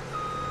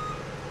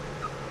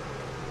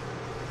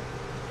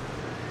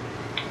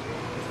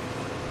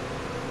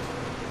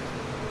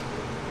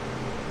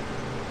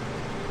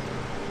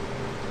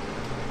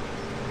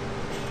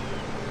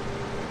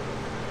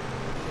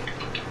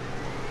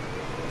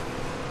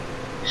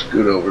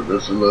 Scoot over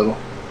just a little.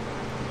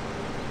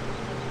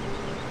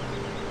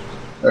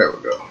 There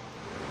we go.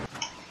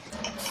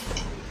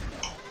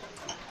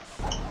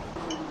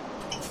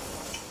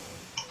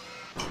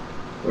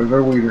 Where's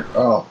our weeder?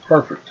 Oh,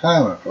 perfect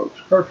timing, folks.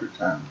 Perfect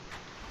timing.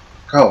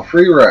 Call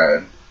free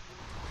ride.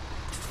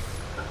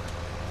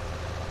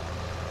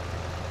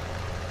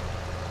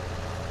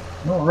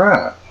 All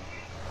right.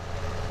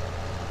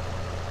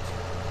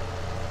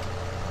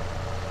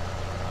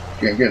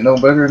 Can't get no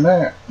better than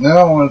that. Now,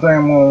 the only thing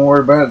I'm going to worry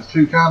about is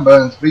 2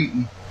 combines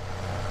beating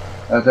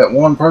at that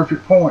one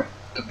perfect point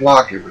to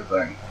block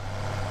everything.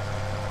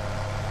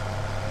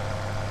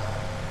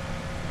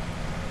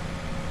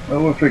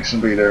 Well, we're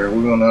fixing to be there.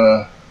 We're going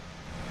to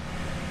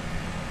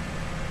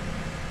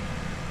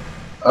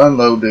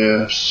unload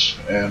this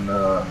and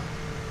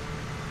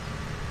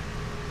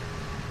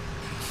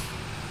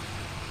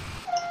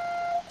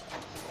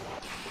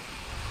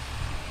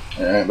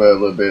Alright, but a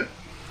little bit.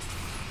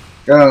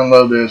 Gotta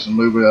unload this and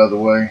move it out of the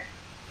way.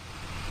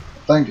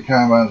 I think the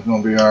combine's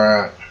gonna be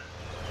alright.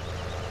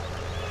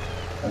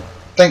 I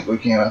think we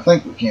can,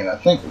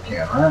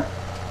 right?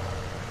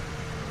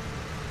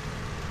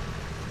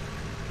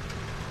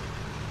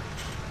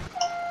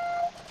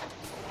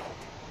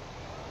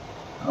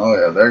 Oh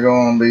yeah, they're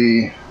gonna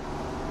be.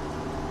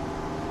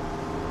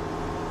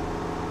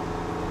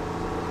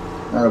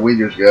 We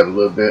just got a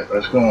little bit.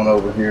 Let's go on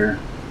over here.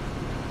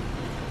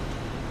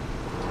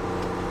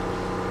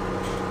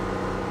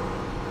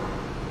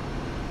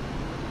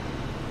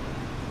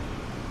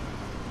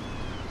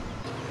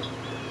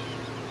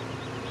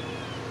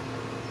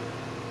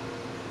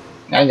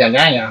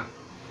 Yeah.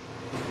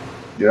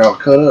 Get all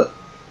cut up.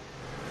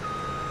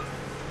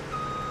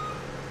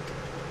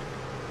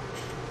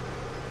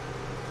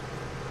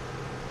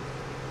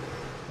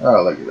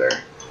 Oh, looky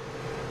there.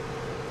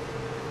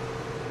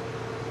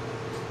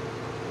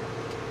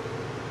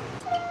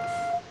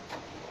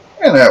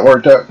 And that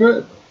worked out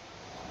good.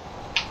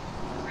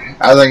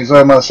 I think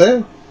so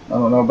myself. I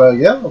don't know about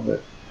y'all,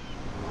 but.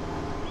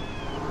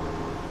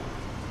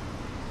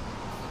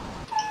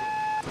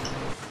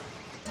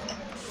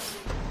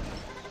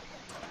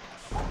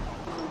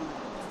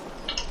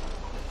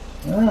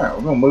 Alright,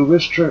 we're gonna move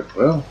this truck.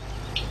 Well,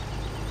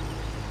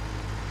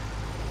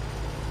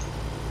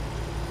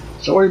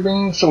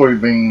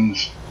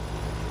 soybeans.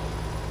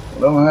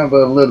 We don't have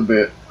a little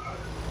bit.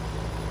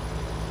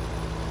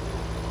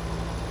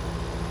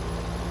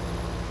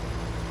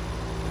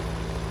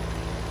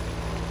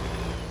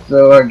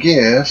 So I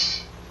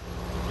guess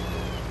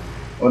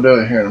we'll do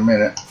it here in a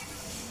minute.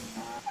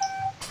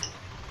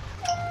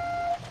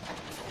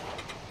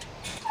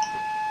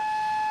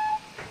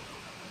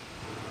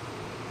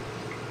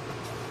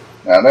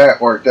 Now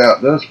that worked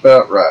out just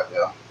about right,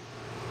 y'all.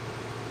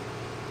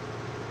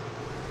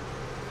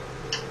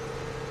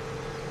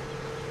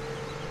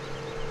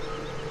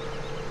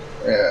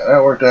 Yeah,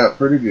 that worked out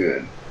pretty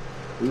good.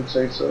 I would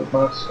say so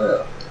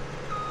myself.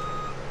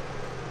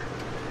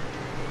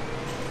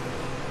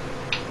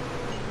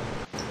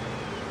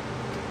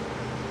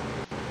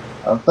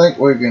 I think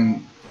we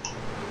can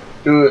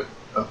do it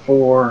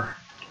before.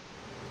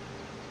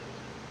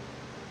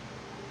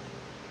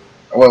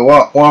 Well,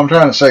 what I'm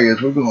trying to say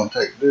is we're going to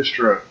take this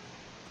truck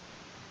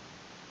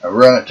and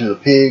run it to the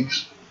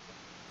pigs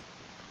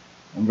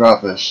and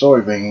drop the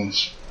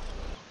soybeans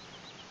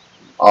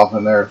off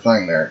in their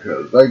thing there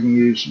because they can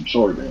use some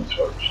soybeans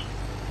first.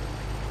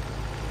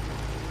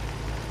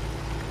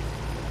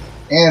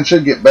 And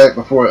should get back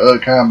before the other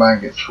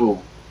combine gets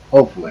full.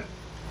 Hopefully.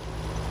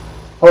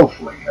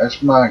 Hopefully.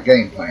 That's my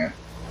game plan.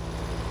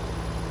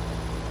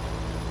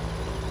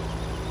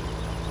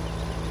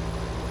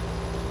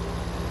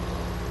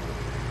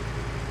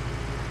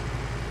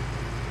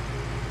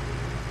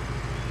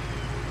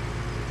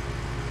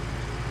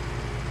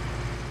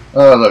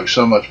 Oh, it looks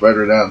so much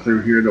better down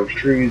through here. Those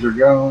trees are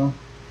gone.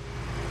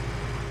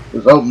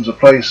 Just opens the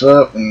place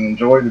up and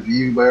enjoy the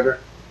view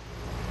better.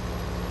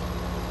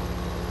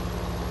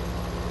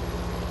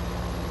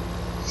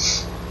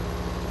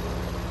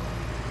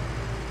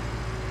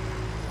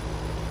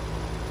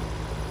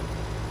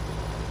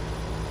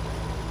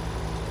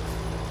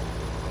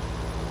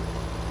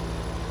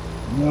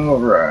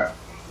 Alright.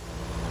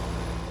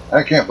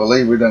 I can't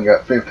believe we done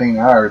got 15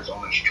 hours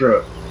on this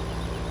truck.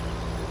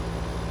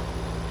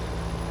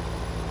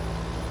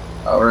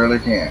 I really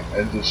can't.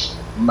 It's just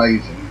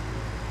amazing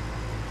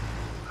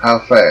how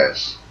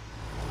fast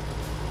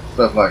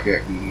stuff like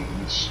that can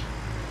just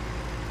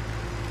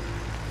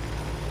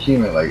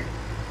accumulate.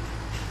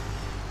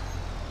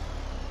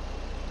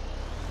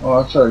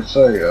 Well, I started to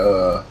say,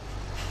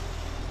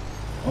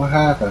 what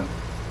happened?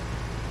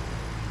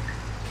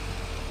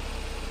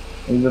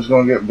 We're just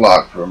gonna get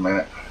blocked for a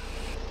minute.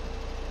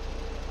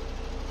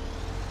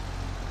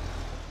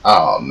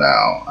 Oh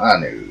no, I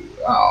knew.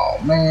 Oh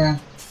man.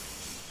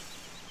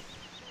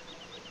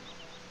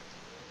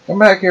 Come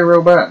back here,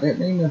 robot. Didn't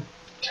mean to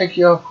take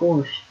you off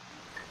course.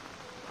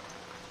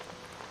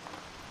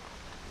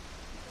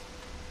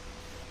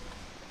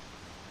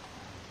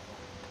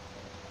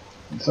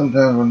 And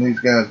sometimes when these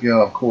guys get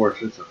off course,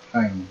 it's a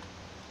pain.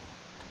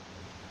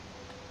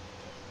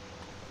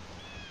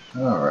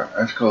 Alright,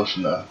 that's close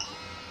enough.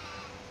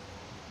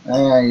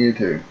 Ah, you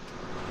too.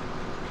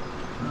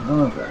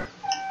 Okay.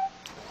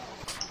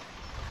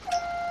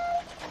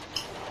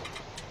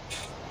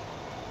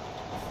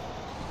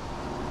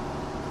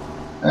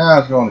 I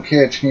was going to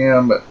catch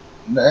him, but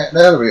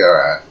that'll be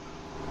alright.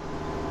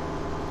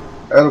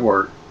 That'll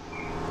work.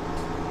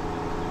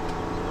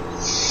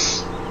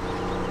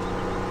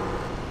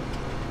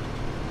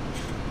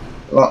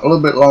 A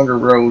little bit longer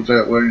roads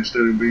that way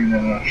instead of being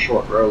in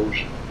short roads.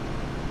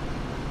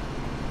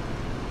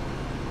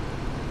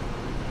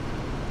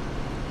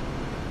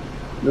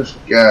 This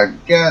guy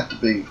got to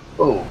be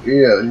full.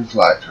 Yeah, his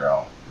lights are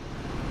on.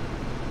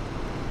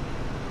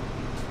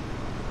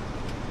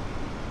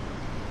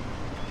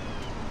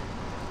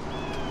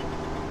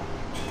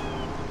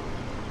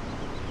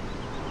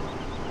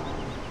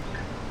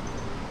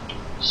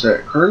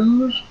 Set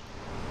cruise.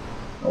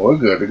 we're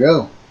good to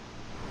go.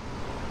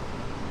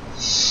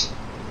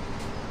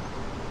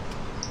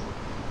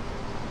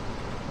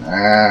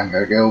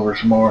 Gotta go over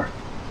some more.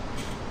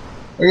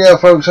 But yeah,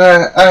 folks,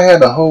 I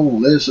had a whole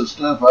list of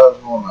stuff I was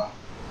going to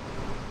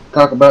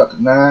talk about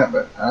tonight,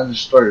 but I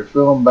just started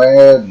feeling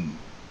bad, and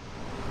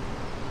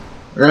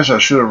I guess I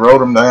should have wrote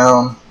them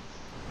down.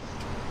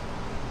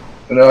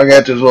 You know, I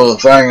got this little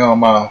thing on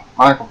my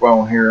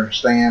microphone here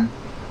stand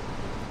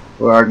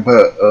where I can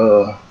put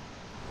an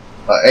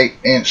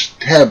 8-inch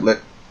tablet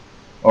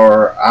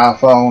or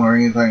iPhone or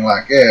anything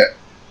like that.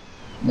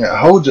 Yeah, it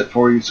holds it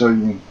for you so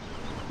you can,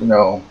 you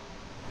know,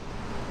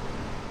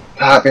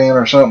 type in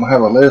or something,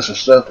 have a list of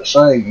stuff to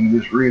say, and you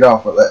just read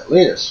off of that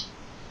list.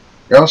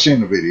 Y'all seen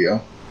the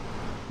video.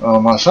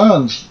 My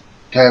son's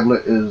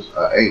tablet is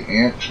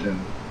 8-inch,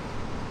 and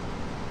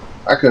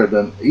I could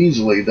have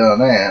easily done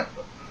that,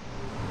 but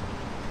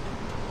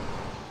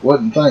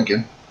wasn't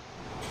thinking.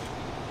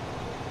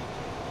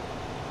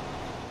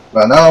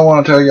 But now I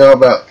want to tell y'all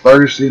about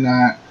Thursday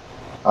night.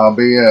 I'll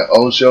be at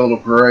Old Shoulder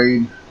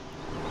Parade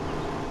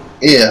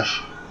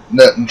if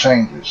nothing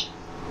changes.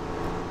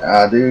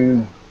 I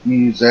do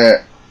use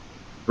that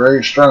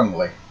very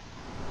strongly.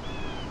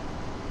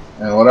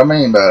 And what I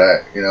mean by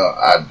that, you know,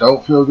 I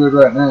don't feel good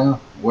right now.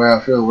 The way I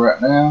feel right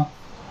now,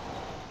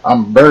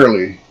 I'm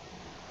barely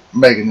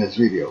making this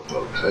video,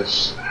 folks.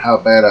 That's how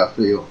bad I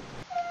feel.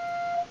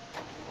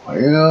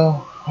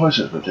 Well, what's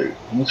this for two?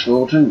 It's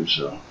full too,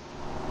 so.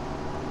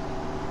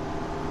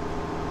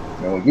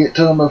 And we'll get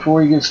to him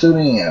before he gets to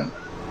the end.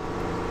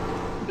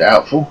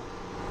 Doubtful.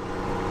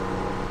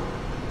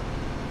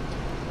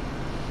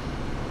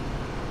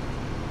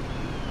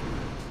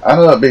 I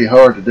know it'd be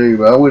hard to do,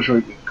 but I wish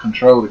we could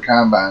control the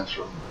combines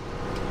from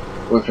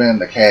within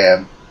the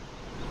cab.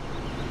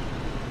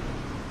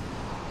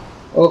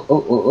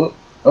 Oh,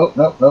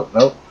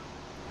 nope.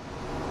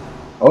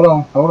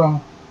 Hold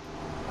on.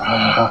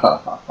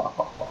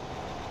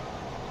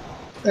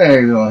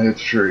 There, he's gonna hit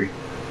the tree.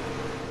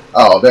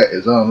 Oh, that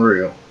is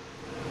unreal.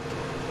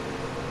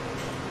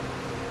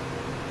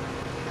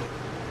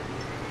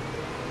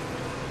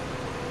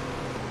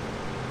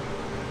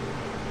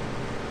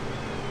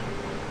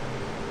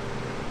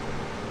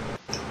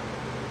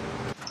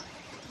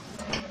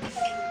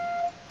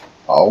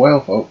 Oh well,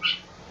 folks.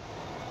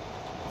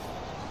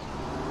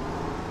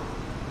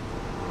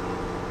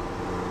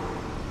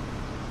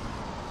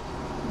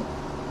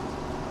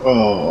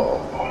 Oh,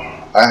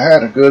 I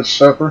had a good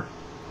supper,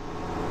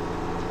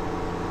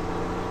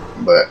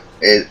 but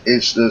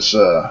it's this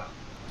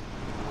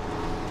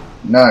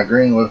not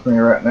agreeing with me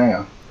right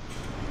now.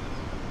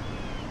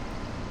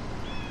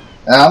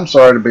 Now, I'm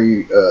sorry to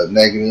be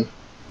negative.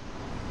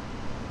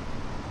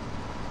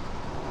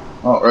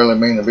 I don't really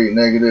mean to be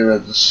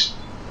negative. I just,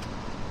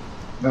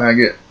 when I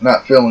get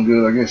not feeling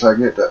good, I guess I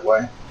get that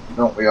way.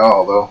 Don't be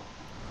all, though.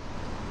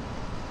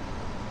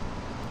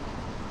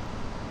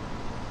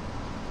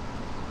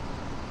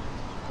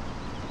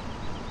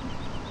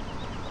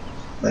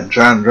 Been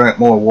trying to drink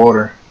more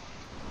water.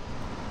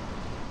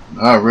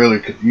 I really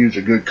could use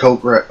a good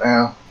Coke right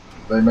now.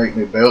 They make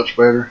me belch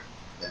better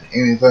than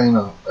anything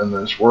in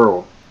this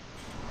world.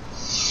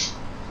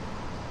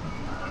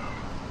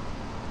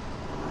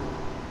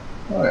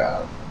 Oh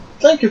yeah,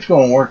 I think it's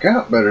going to work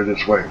out better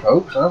this way,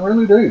 folks. I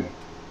really do.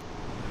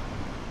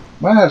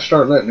 Might have to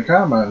start letting the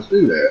combines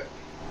do that.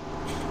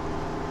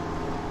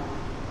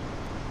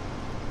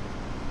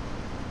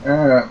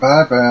 Alright,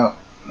 pipe out.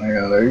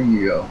 Yeah, there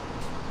you go.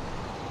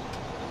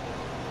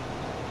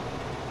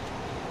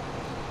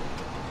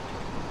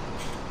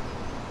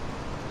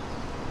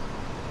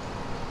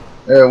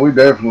 Yeah, we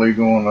definitely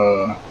going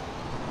to...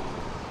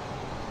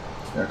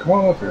 Yeah, come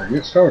on up here.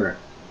 Get started.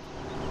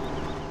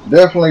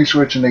 Definitely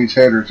switching these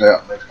headers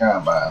out in these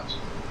combines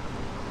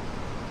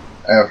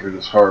after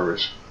this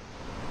harvest.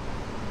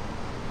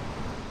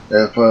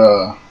 If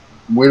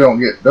we don't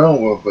get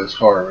done with this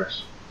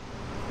harvest,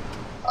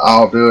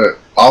 I'll do it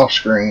off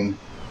screen.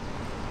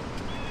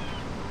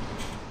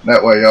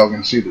 That way y'all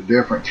can see the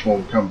difference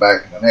when we come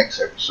back in the next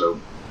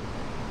episode.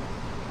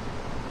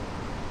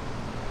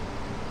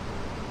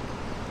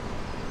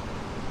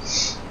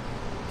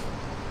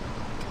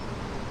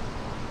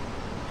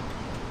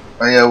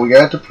 But yeah, we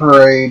got the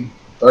parade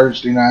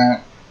Thursday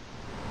night.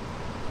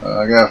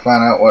 I gotta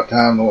find out what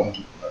time it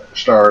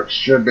starts.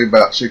 Should be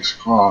about 6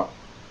 o'clock,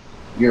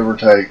 give or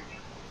take.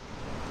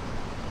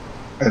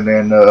 And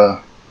then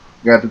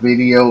got the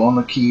video on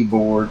the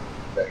keyboard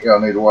that y'all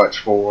need to watch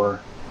for.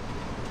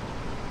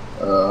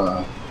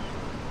 And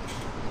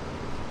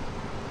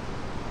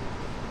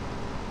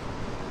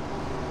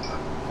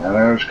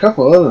there's a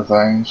couple other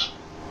things.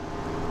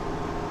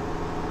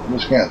 I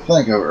just can't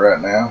think of it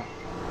right now.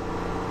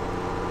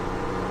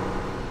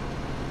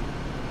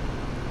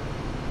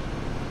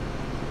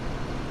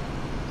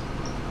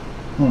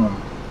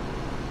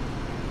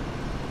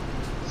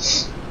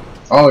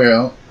 Oh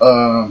yeah,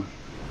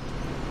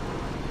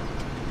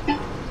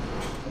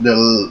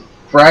 the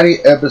Friday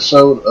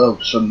episode of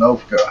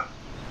Sosnovka.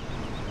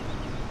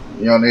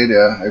 Y'all need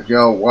to, if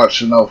y'all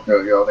watch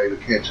Sosnovka, y'all need to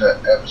catch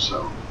that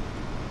episode.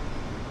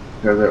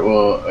 because it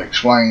will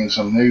explain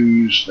some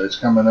news that's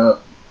coming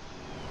up.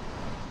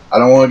 I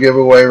don't want to give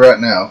away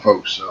right now,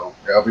 folks, so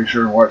y'all be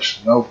sure to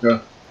watch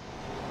Sosnovka,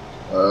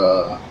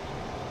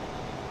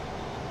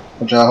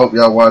 which I hope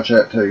y'all watch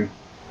that too.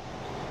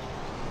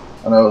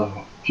 I know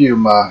a few of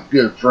my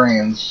good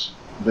friends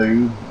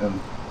do,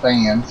 and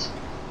friends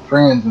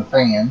and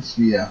fans,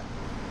 yeah.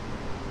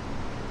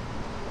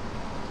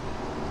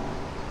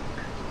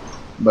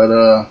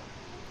 But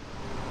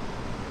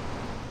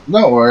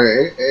don't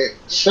worry, it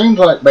seems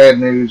like bad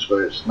news,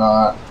 but it's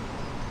not.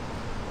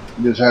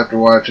 You just have to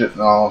watch it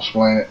and I'll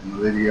explain it in the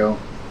video.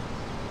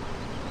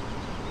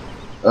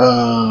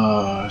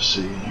 Let's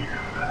see.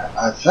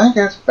 I think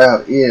that's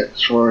about it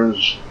as far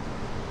as...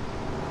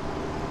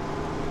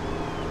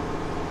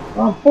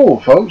 I'm full,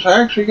 folks.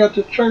 I actually got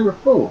the trailer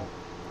full.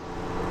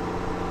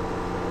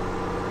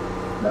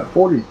 Got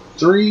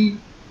 43.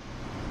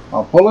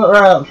 I'll pull it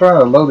right out in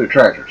front of a loaded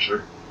tractor,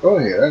 sir. Go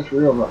ahead. That's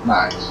real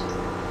nice.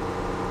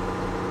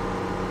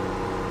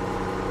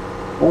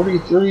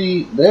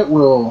 43. That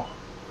will...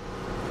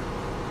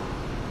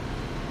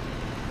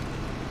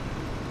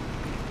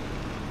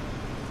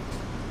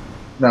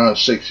 No,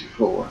 it's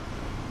 64.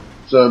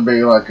 So it'd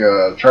be like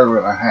a trailer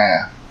and a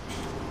half.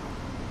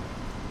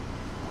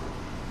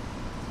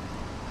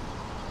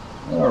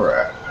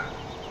 Alright.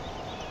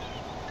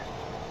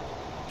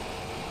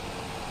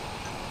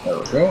 There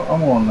we go.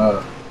 I'm on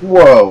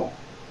whoa.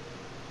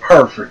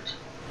 Perfect.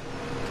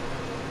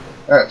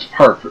 That's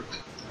perfect.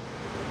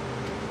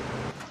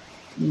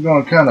 I'm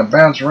going to kind of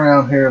bounce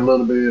around here a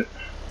little bit.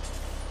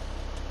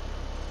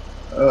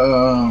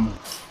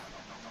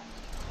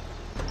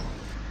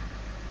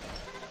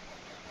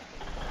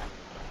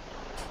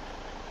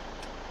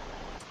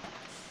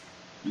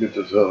 Get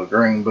this little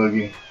green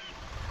boogie.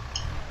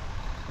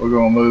 We're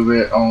going to move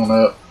it on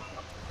up.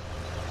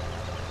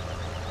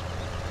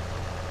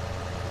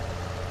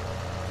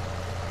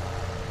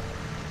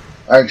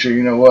 Actually,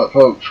 you know what,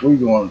 folks? We're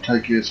going to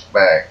take this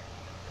back.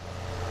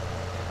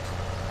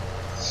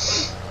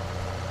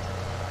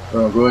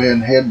 So I'll go ahead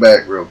and head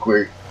back real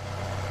quick.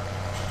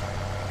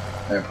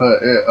 And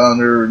put it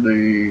under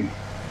the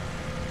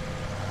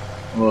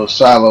little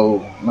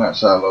silo, not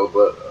silo,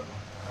 but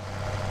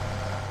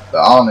the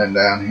awning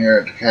down here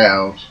at the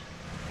cows.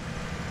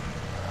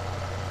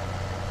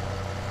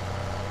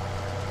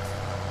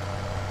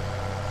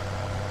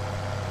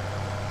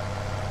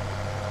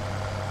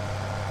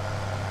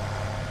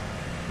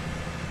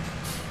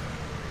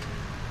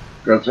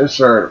 Because this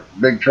is our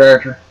big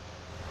tractor.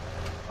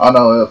 I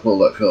know it'll pull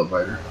that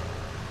cultivator.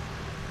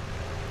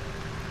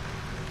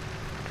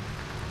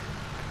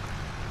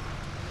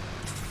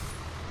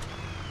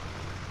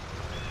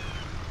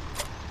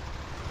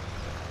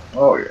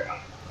 Oh yeah.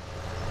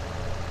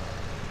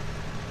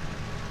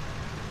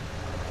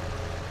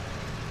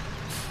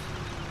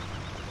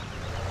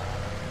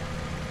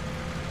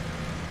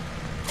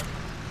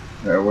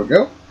 There we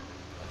go.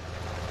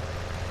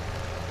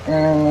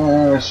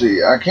 And let's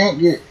see, I can't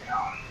get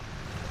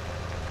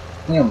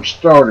him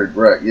started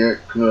right yet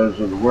because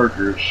of the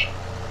workers.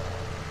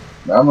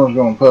 Now I'm just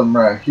going to put them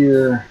right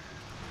here.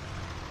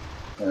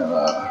 And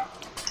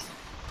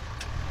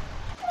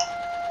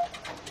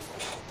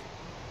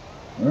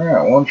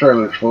alright, one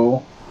trailer's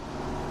full.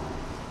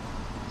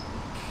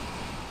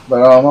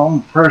 But I'm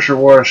going to pressure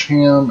wash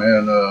him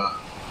and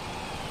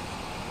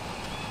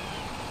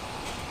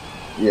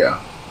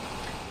yeah.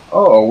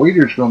 Oh, a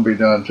weeder's going to be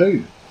done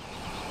too.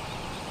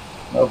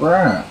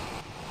 Alright.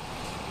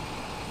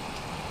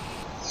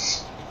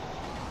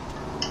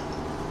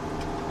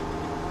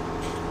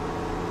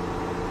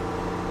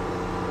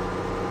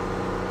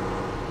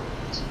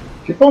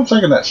 Keep on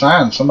thinking that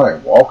sign, somebody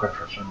walking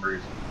for some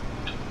reason.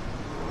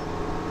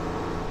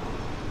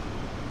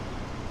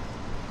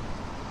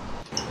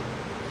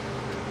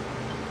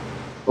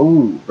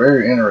 Ooh,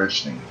 very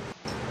interesting.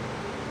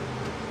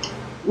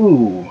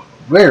 Ooh,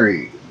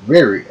 very,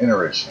 very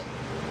interesting.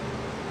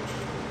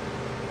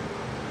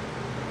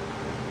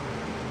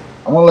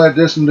 I'm gonna let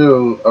this one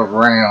do a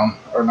round,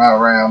 or not a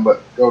round,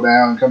 but go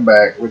down and come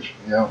back, which,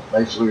 you know,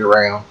 basically a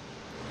round.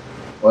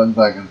 Wasn't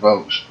thinking,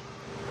 folks.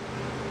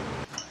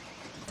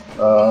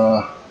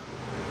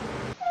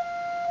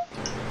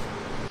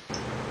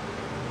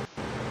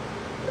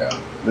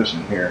 Yeah, this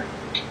one here.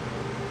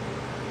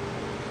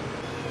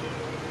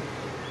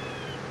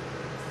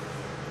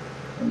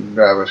 And the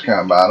driver's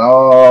combine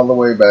all the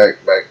way back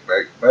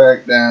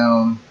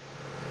down.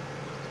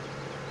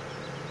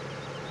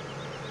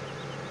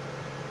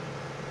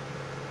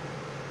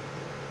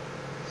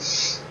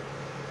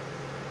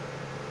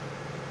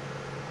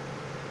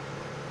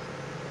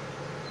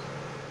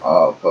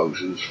 Oh,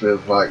 folks, it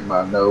feels like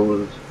my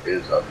nose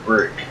is a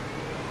brick.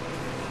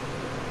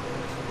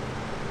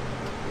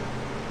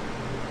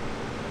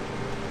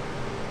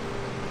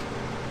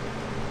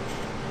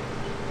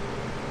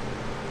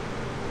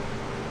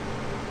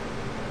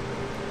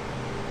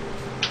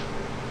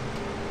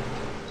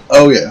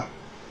 Oh yeah.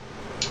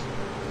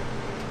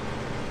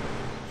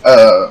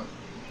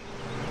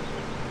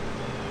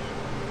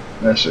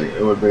 Let's see,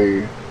 it would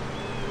be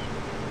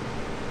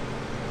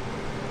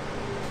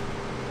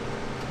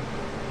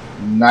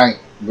night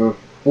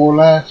before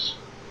last,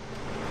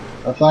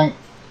 I think.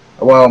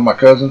 I went on my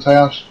cousin's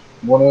house,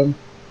 one of them.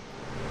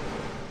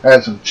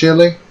 Had some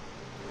chili.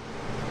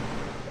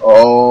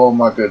 Oh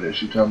my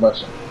goodness, you talking about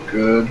some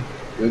good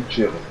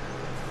chili.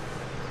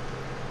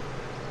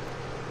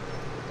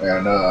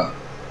 And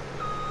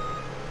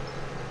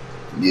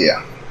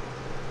yeah.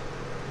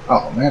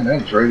 Oh man,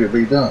 that's ready to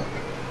be done.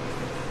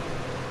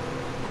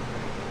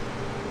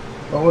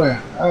 Oh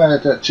yeah, I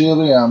had that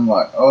chili, I'm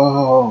like,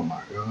 oh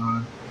my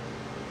god.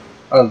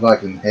 I was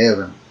like in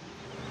heaven.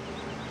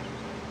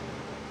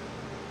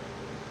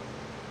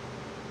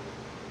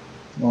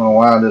 I don't know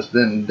why I just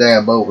didn't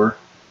dab over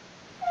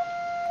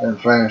and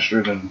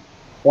faster than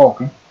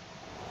walking.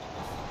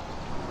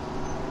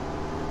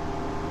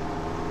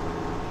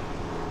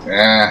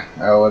 Yeah,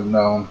 I wouldn't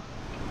know.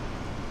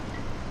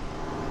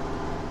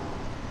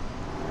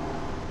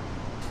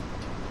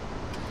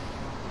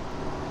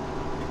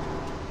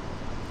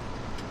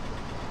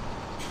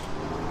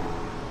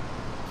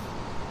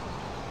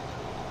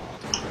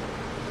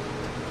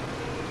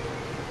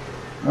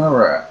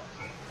 Alright.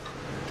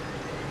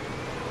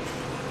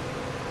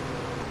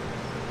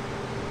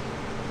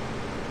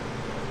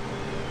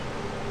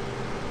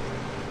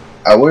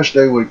 I wish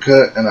they would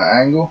cut in an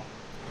angle.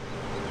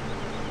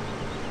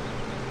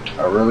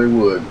 I really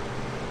would.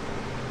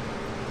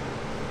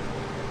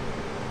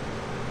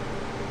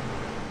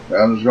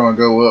 I'm just going to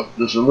go up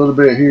just a little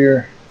bit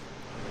here.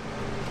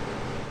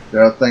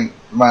 That I think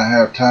might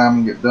have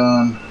time to get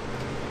done.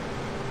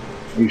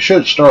 You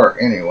should start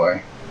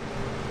anyway.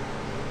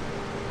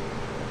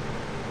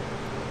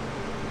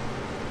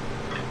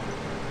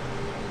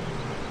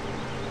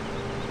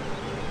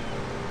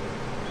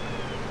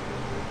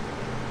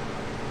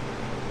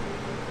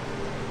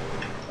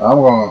 I'm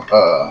going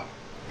to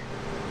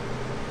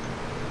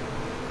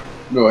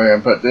go ahead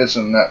and put this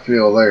in that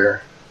field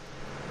there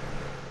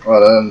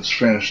while I'm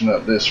finishing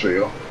up this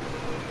field.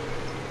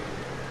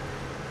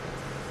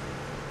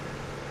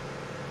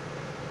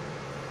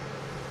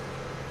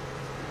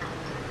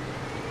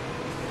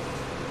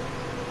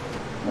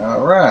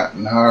 Alright,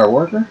 and hire a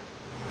worker.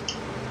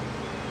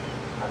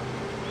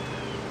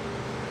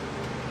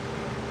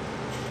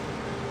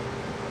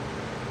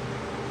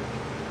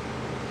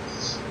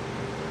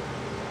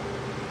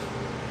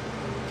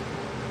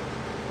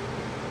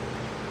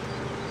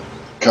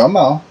 Come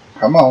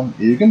on,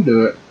 you can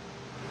do it.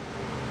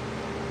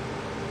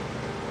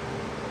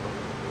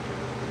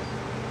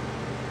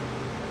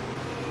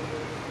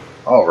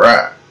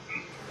 Alright.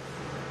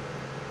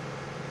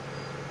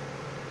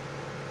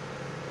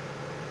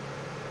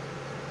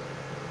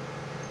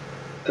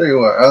 Tell you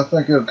what, I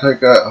think it'll take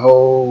that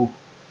whole,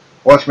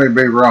 watch me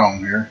be wrong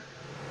here.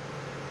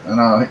 And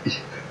I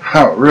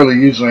really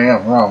usually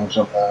am wrong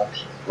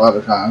sometimes, a lot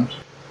of times.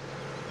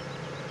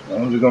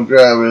 I'm just going to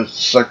drive this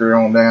sucker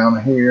on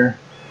down here.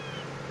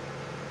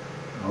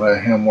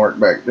 Let him work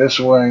back this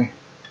way.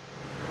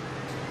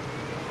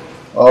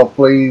 Oh,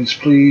 please,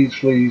 please,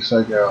 please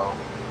take it off.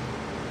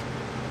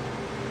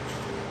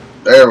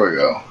 There we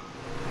go.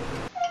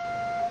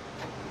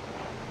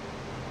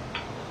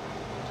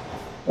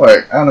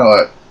 Wait, I know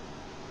it.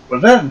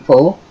 Was that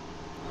full?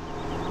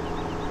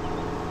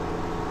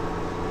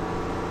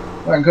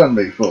 That couldn't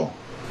be full.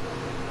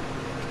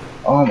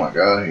 Oh my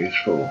god, he's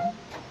full.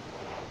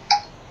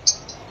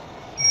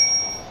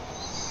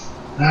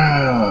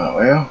 Ah,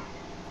 well.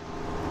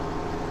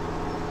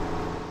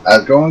 I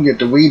was going to get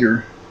the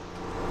weeder,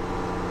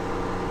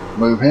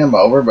 move him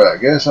over, but I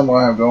guess I'm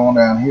going to have to go on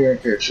down here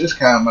and catch this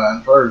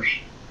combine first.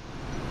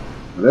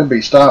 But it'll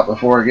be stopped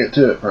before I get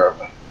to it,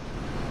 probably.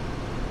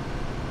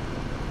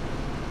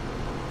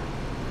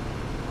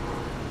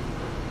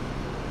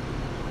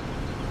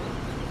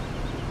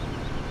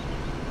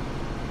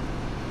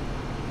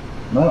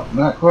 No,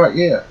 not quite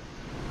yet.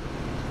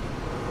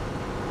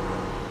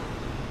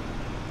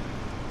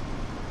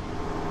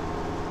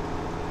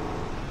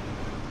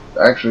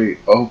 Actually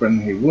hoping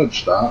he would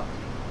stop,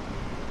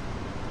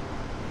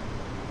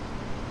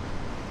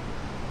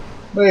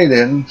 but he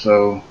didn't,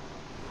 so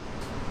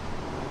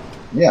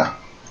yeah.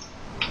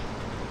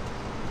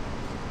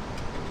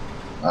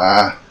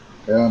 Down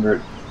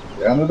to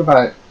the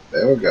pipe.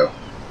 There we go.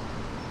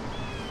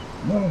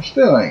 No,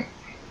 still ain't.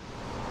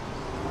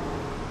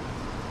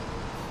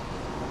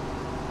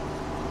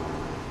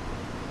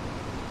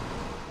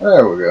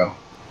 There we go.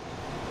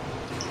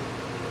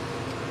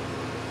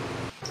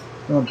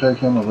 Gonna take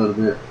him a little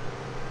bit.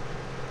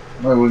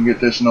 Maybe we can get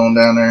this on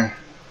down there.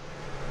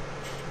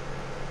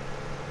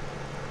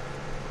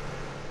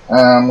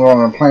 I'm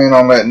going to plan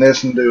on letting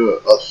this one do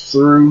a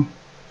through,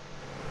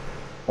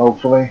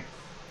 hopefully,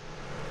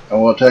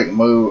 and we'll take a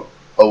move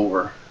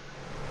over.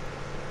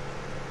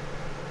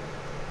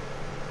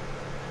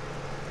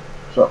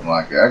 Something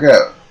like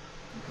that.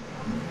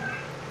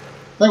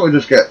 I think we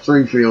just got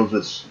 3 fields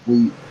that's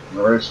wheat, and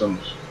the rest of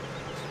them's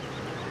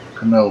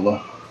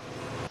canola.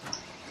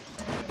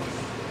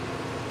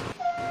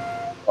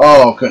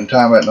 Oh, couldn't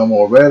time it no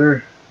more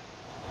better.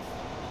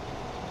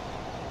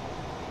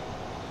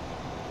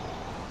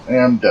 And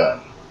I'm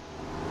done.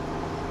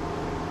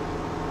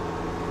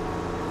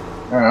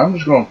 Alright, I'm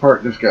just gonna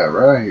park this guy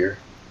right here.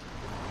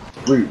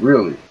 We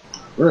really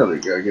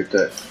gotta get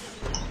that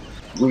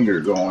weeder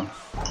going.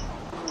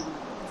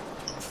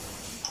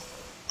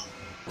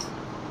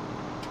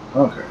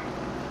 Okay.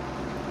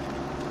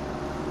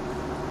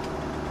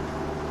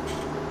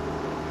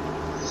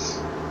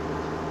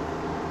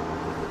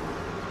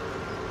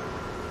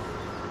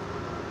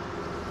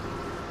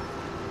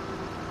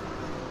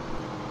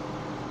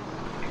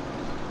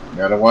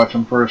 Gotta watch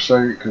them for a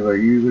second because they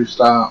usually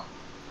stop.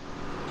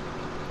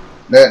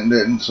 That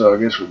didn't, so I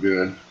guess we're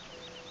good.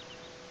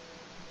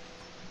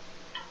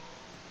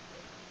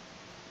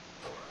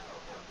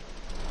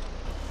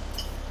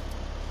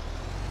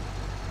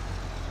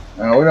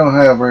 Now we don't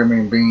have very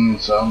many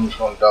beans, so I'm just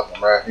going to dump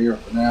them right here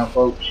for now,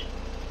 folks.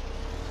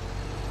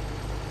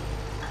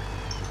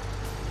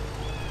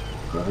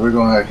 Because we're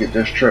going to have to get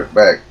this truck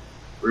back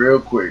real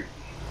quick.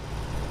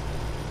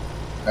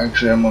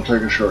 Actually, I'm going to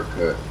take a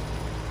shortcut.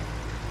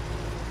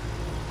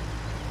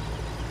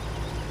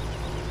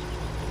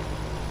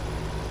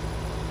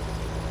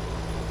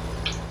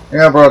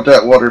 Yeah, I brought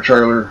that water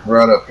trailer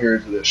right up here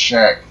to this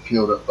shack and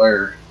filled up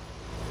there.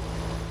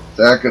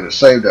 So I could have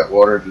saved that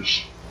water,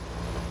 just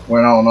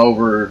went on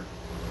over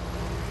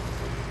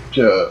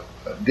to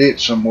a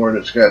ditch somewhere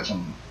that's got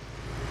some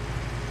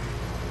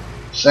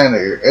sandy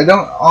area. It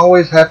don't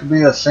always have to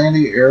be a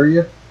sandy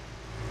area.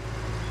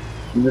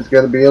 You just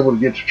got to be able to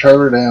get your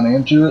trailer down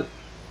into it.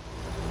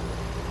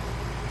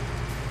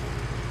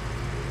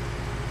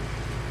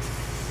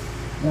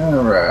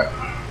 Alright.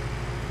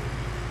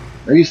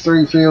 These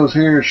 3 fields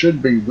here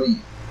should be wheat.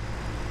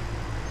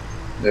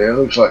 Yeah, it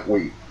looks like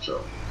wheat,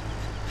 so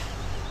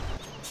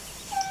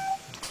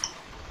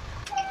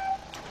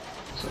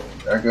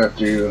I got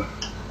to,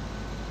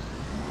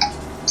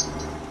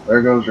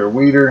 there goes our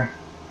weeder.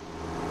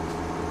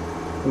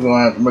 We're going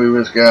to have to move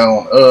this guy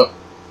on up.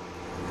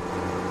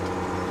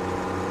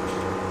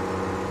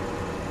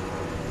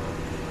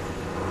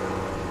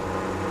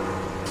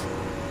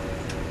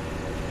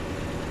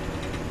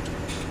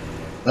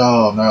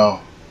 Oh no.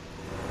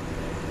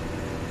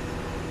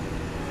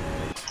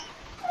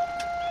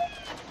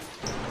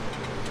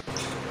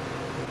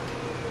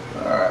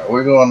 Alright,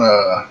 we're going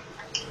to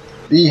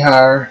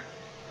de-hire.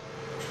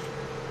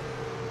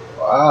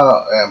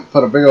 And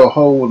put a big old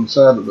hole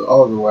inside of the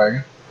auger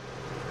wagon.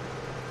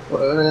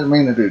 Well, I didn't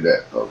mean to do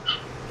that, folks.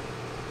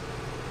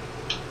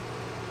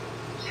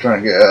 Just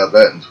trying to get out of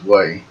that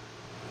way.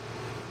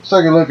 Let's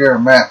take a look at our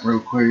map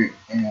real quick.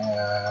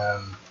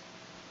 And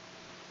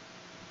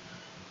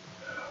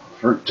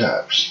fruit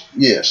types.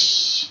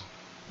 Yes.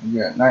 We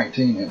got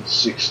 19 and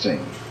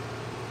 16.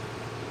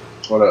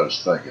 That's what I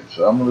was thinking.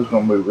 So I'm just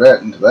going to move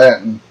that into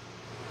that. And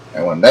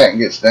when that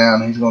gets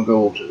down, he's going to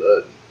go over to the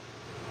other.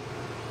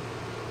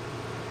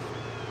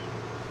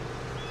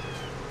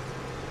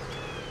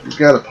 You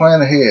got to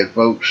plan ahead,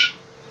 folks.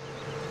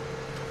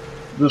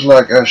 Just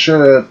like I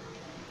should have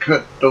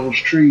cut those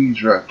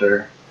trees right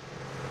there.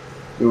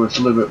 Give us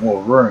a little bit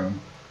more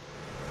room.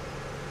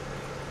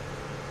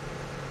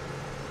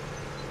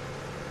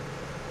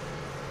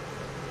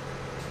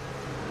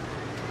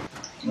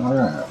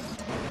 Alright.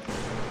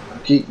 I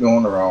keep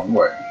going the wrong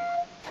way.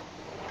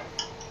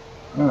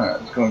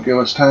 Alright, it's going to give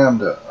us time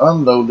to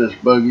unload this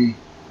buggy.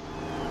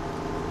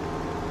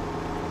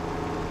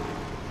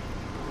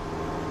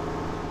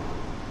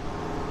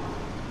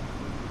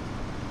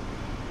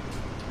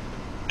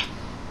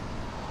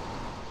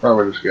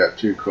 Probably just got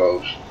too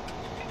close.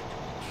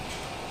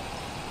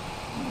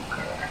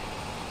 Okay.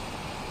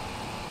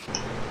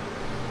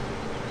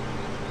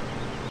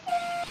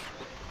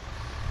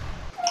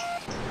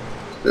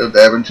 Still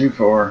dabbing too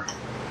far.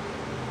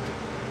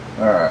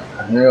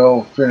 Alright,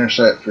 he'll finish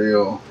that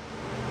field.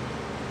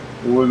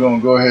 We're going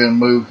to go ahead and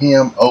move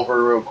him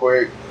over real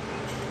quick.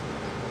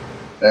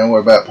 Then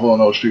we're about pulling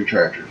those 2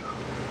 tractors.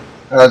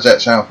 How does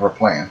that sound for a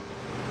plan?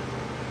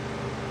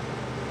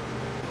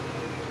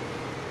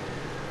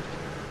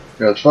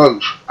 Because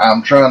folks,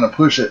 I'm trying to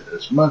push it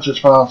as much as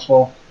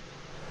possible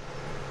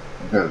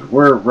because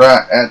we're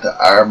right at the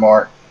hour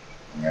mark,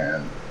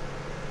 and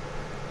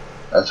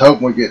I was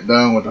hoping we get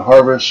done with the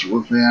harvest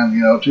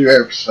within, 2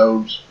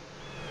 episodes.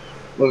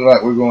 Look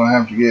like we're going to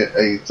have to get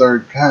a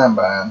 3rd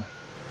combine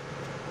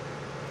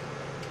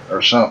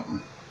or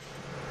something.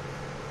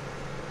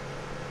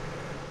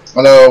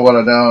 I know what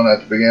I done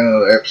at the beginning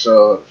of the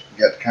episode,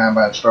 got the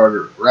combine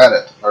started right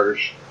at the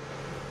first.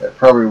 That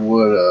probably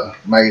would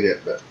have made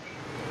it, but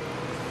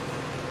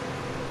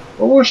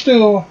we're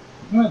still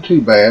not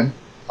too bad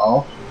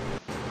off.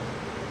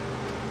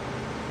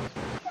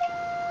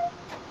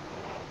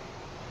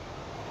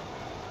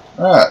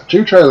 Alright,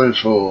 2 trailers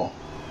full.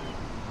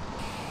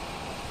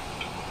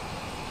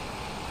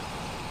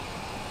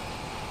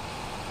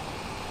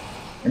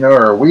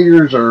 Our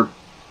weeders or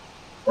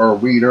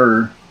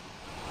weeder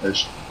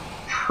is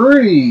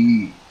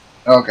pretty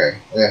okay.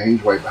 Yeah,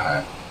 he's way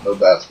behind. No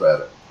doubts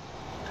about it.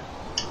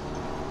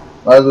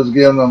 I was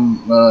giving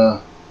them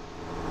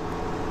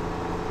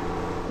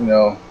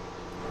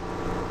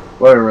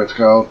whatever it's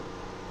called.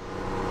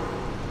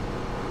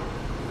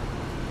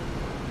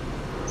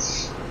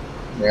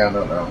 Yeah, I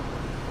don't know.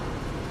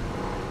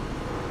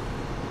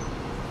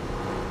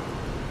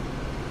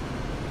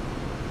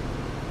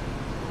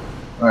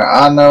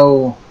 I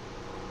know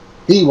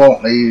he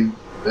won't need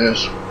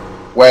this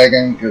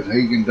wagon because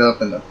he can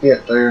dump in the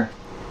pit there,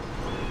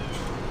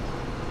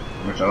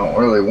 which I don't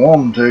really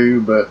want him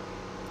to, but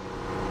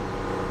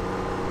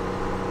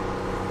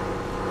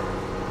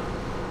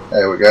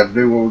hey, we got to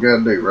do what we got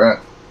to do, right?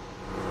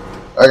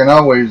 I can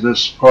always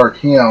just park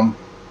him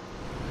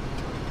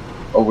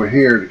over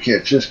here to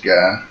catch this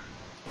guy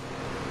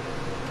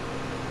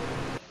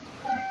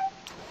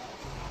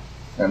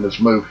and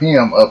just move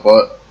him up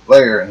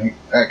there, and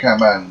that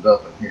come out and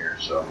dump in here.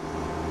 So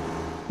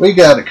we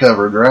got it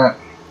covered, right?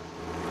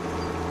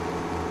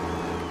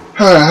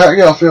 How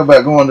y'all feel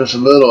about going just a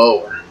little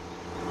over?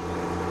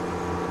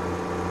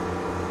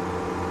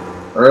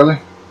 Really?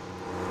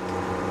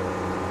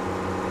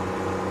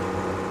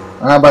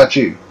 How about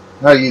you?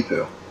 How you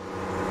feel?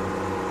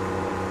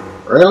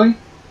 Really?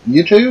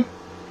 You too?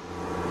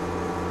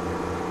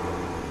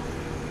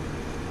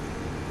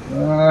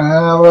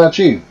 How about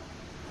you?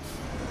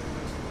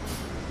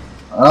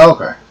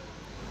 Okay.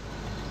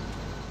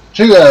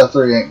 2 out of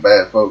 3 ain't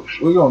bad, folks.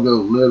 We're going to go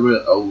a little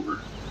bit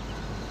over.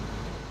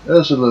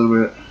 Just a little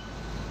bit.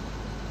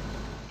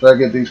 So I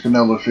get these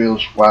canola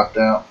fields wiped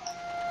out.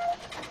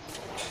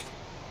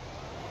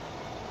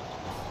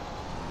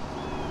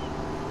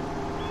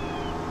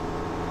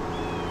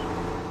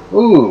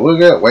 Ooh,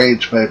 look at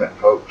wage payment,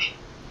 folks.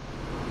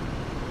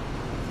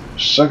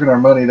 Sucking our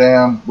money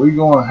down. We're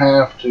going to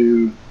have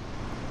to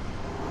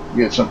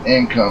get some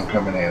income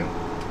coming in.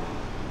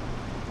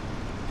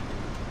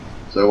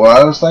 So what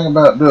I was thinking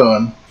about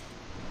doing,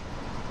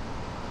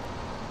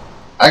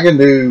 I can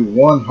do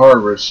 1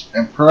 harvest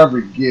and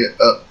probably get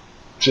up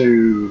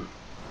to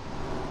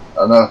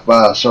enough to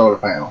buy a solar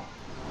panel.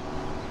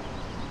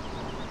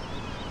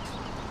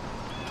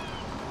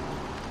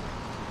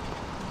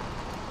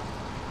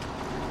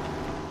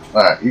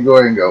 Alright, you go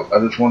ahead and go. I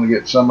just want to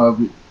get some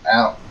of it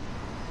out.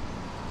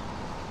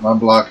 Am I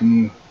blocking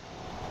you?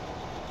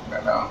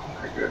 No.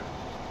 Okay, good.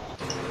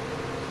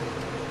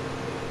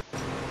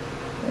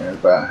 There's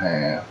about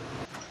half.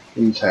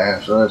 He's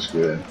half, so that's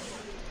good.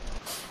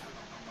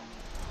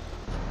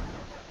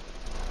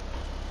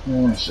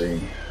 Let's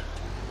see.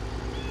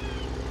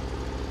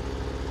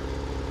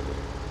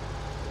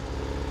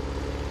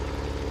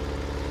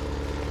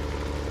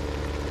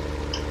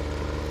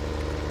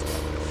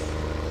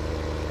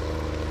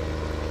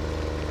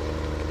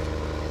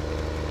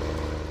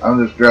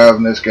 I'm just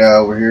driving this guy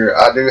over here.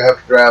 I do have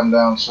to drive him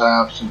down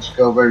south since the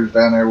cultivator's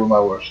down there. We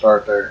might well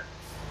start there.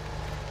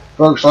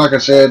 Folks, like I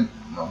said,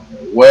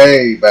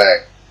 way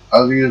back, I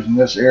was using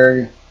this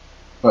area,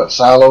 put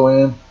silo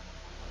in,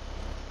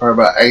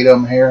 probably about 8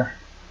 of them here.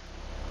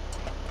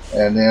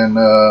 And then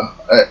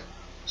that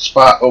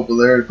spot over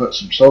there to put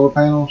some solar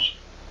panels.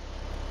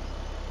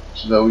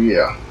 So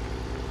yeah.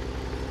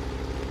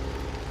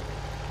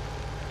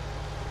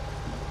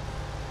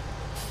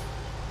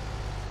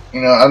 You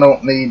know, I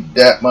don't need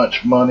that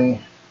much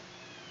money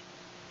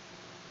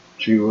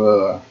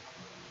to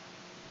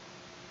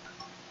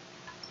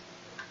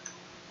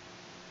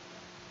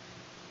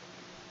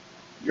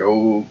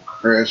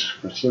Goldcrest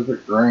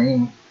Pacific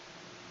Grain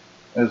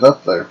is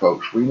up there,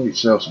 folks. We need to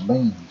sell some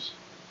beans.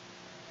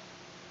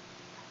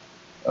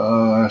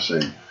 Let's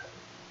see.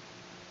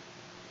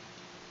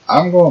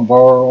 I'm going to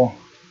borrow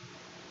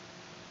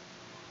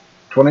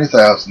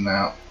 20,000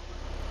 now.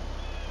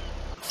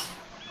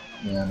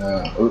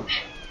 And oops.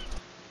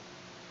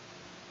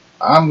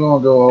 I'm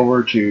going to go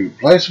over to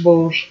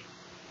placeables.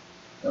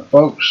 And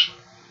folks,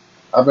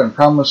 I've been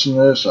promising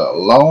this a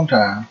long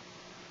time.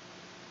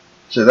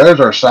 See, there's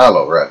our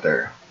silo right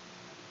there.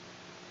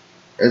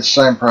 It's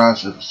the same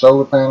price as the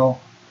solar panel.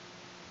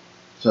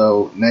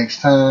 So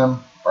next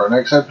time, or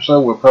next episode,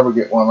 we'll probably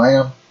get one of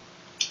them.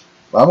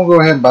 But I'm going to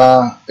go ahead and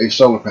buy a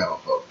solar panel,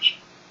 folks.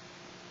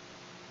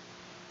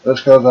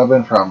 Just because I've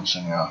been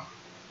promising y'all.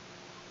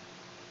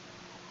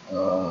 I'm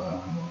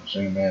going to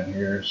zoom in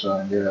here so I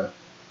can get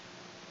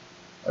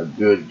a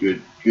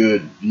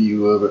good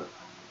view of it.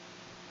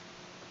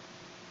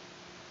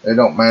 It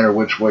don't matter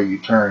which way you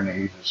turn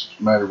these, it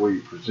just matter where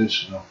you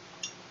position them.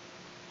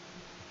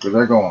 Because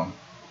they're going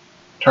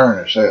to turn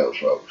themselves,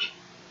 folks.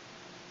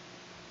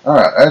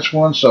 Alright, that's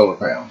 1 solar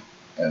panel.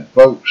 And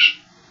folks,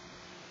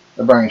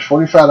 that brings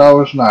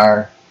 $45 an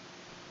hour.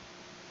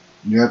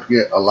 You have to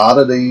get a lot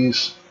of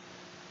these,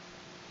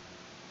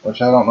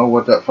 which I don't know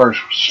what that first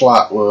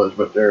slot was,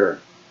 but they're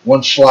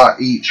 1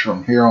 slot each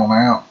from here on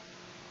out.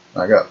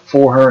 I got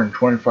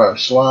 425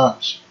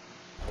 slots.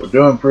 We're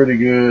doing pretty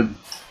good,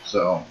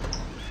 so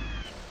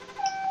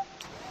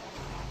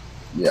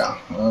yeah.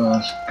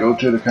 Let's go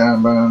to the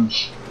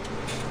combines.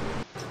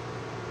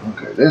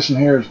 Okay, this in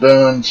here is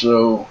done,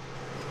 so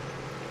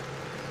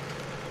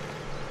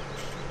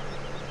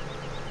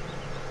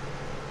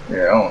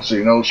yeah, I don't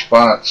see no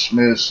spots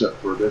missed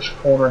except for this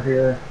corner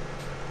here.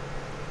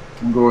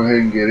 I'm gonna go ahead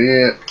and get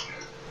it.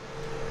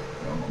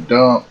 I'm gonna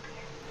dump.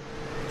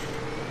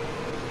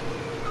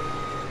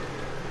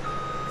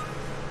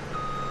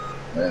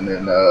 And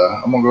then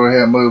I'm going to go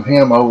ahead and move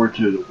him over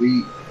to the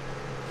wheat.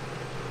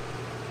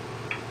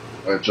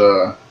 Which,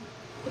 I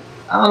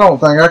don't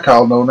think I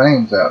called no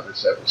names out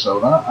this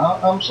episode.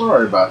 I'm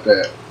sorry about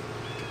that.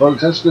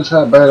 Folks, that's just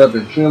how bad I've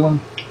been feeling.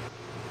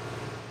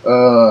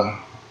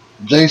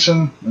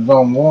 Jason is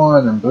on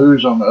one and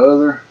Boo's on the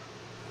other.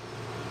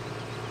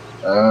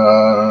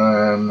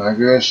 And I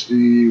guess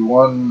the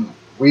one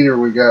weeder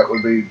we got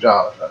would be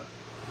Jonathan.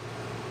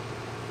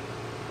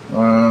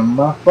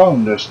 My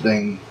phone just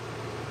dinged.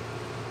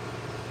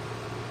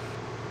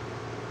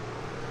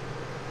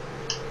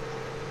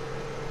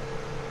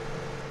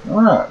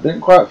 Alright,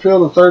 didn't quite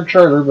fill the third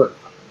trailer, but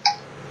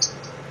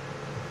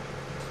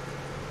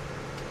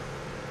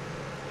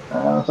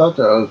I thought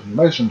that was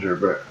Messenger,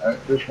 but it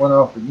just went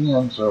off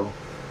again, so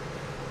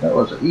that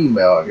was an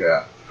email I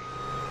got.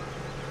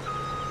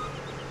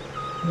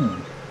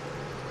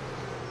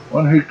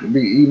 Wonder who could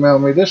be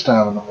emailing me this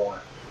time in the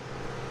morning.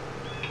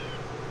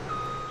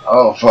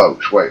 Oh,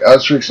 folks, wait, I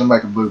was fixing to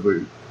make a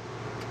boo-boo.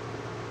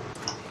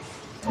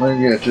 Let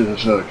me get to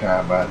this other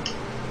combine.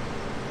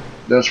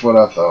 That's what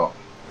I thought.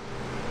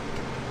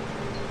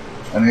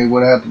 And he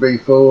would have to be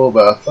full,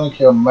 but I think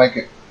he'll make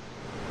it.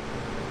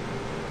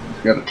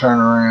 He's got to turn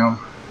around.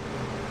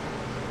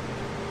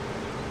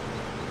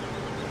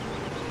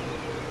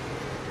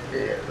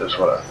 Yeah, that's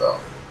what I thought.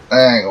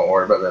 I ain't gonna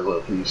worry about that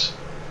little piece.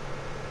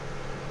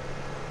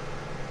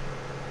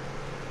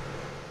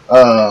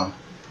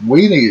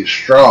 We need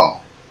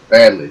straw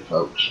badly,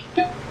 folks.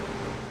 Now,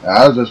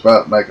 I was just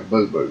about to make a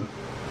boo-boo.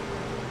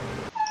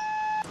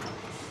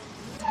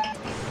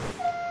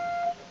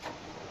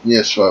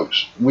 Yes,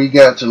 folks, we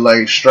got to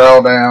lay straw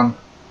down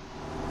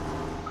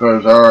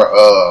because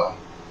our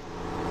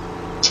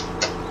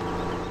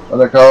what are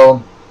they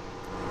called?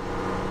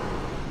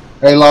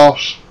 Hay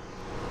lofts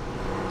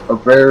are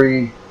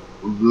very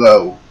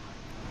low.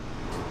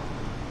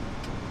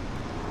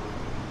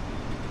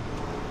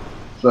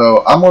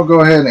 So I'm gonna go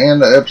ahead and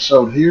end the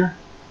episode here.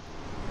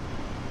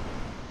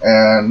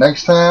 And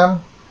next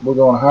time we're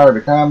gonna hire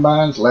the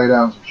combines, lay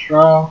down some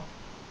straw,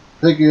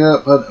 pick it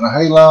up, put it in the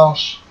hay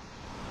lofts.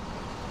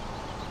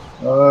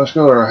 Let's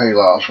go to our hay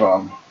lofts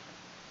from.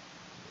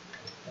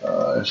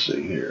 Let's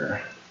see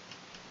here.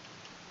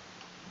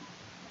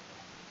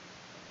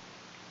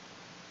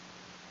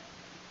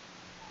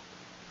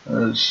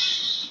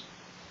 There's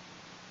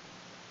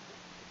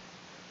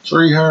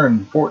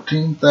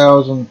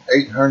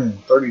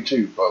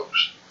 314,832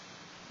 folks,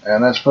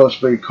 and that's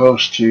supposed to be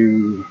close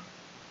to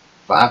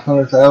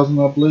 500,000,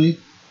 I believe.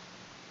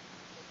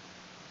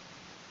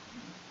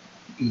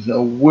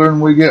 So when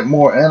we get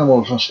more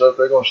animals and stuff,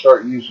 they're going to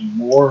start using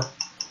more.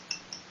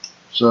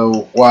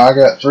 So while I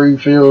got 3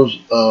 fields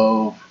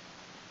of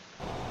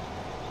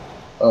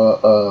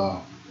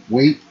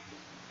wheat,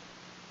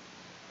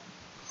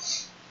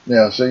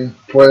 yeah, see,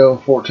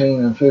 12,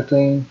 14, and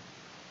 15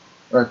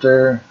 right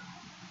there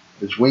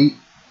is wheat.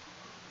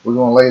 We're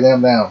going to lay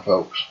them down,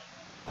 folks.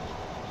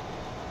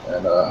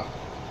 And the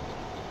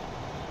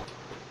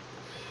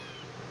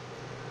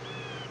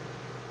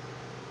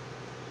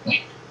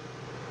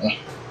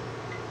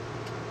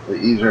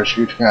easier to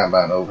scoot the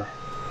combine over.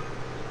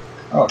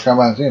 Oh, the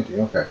combine's empty,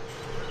 okay.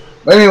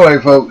 But anyway,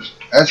 folks,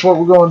 that's what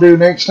we're going to do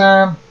next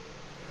time.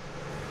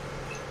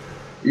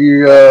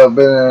 You've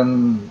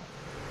been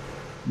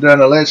doing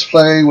a Let's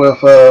Play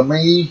with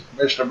me,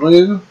 Mr.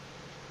 Blue,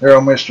 here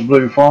on Mr.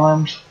 Blue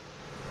Farms.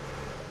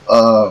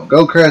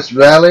 Goldcrest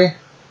Valley,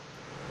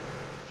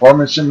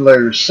 Farming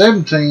Simulator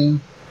 17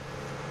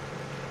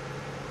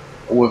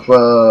 with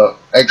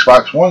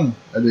Xbox One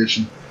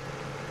edition.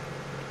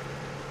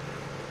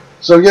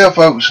 So yeah,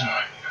 folks,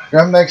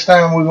 come next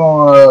time we're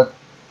going to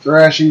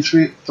thrash these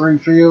 3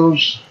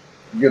 fields,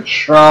 get the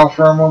straw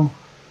from them.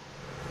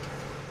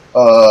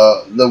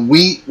 The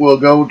wheat will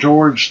go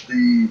towards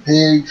the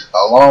pigs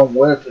along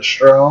with the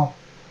straw.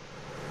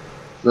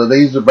 So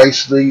these are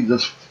basically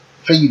the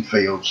feed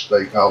fields,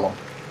 they call them.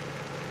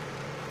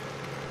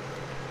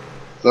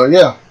 So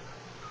yeah,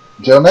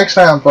 until next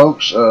time,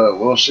 folks,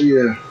 we'll see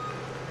you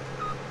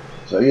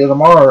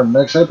tomorrow in the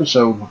next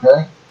episode,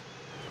 okay?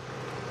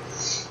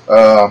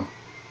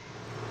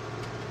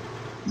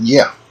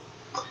 Yeah.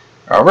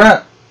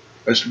 Alright,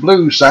 Mr.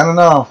 Blue signing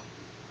off.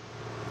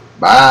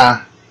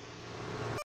 Bye.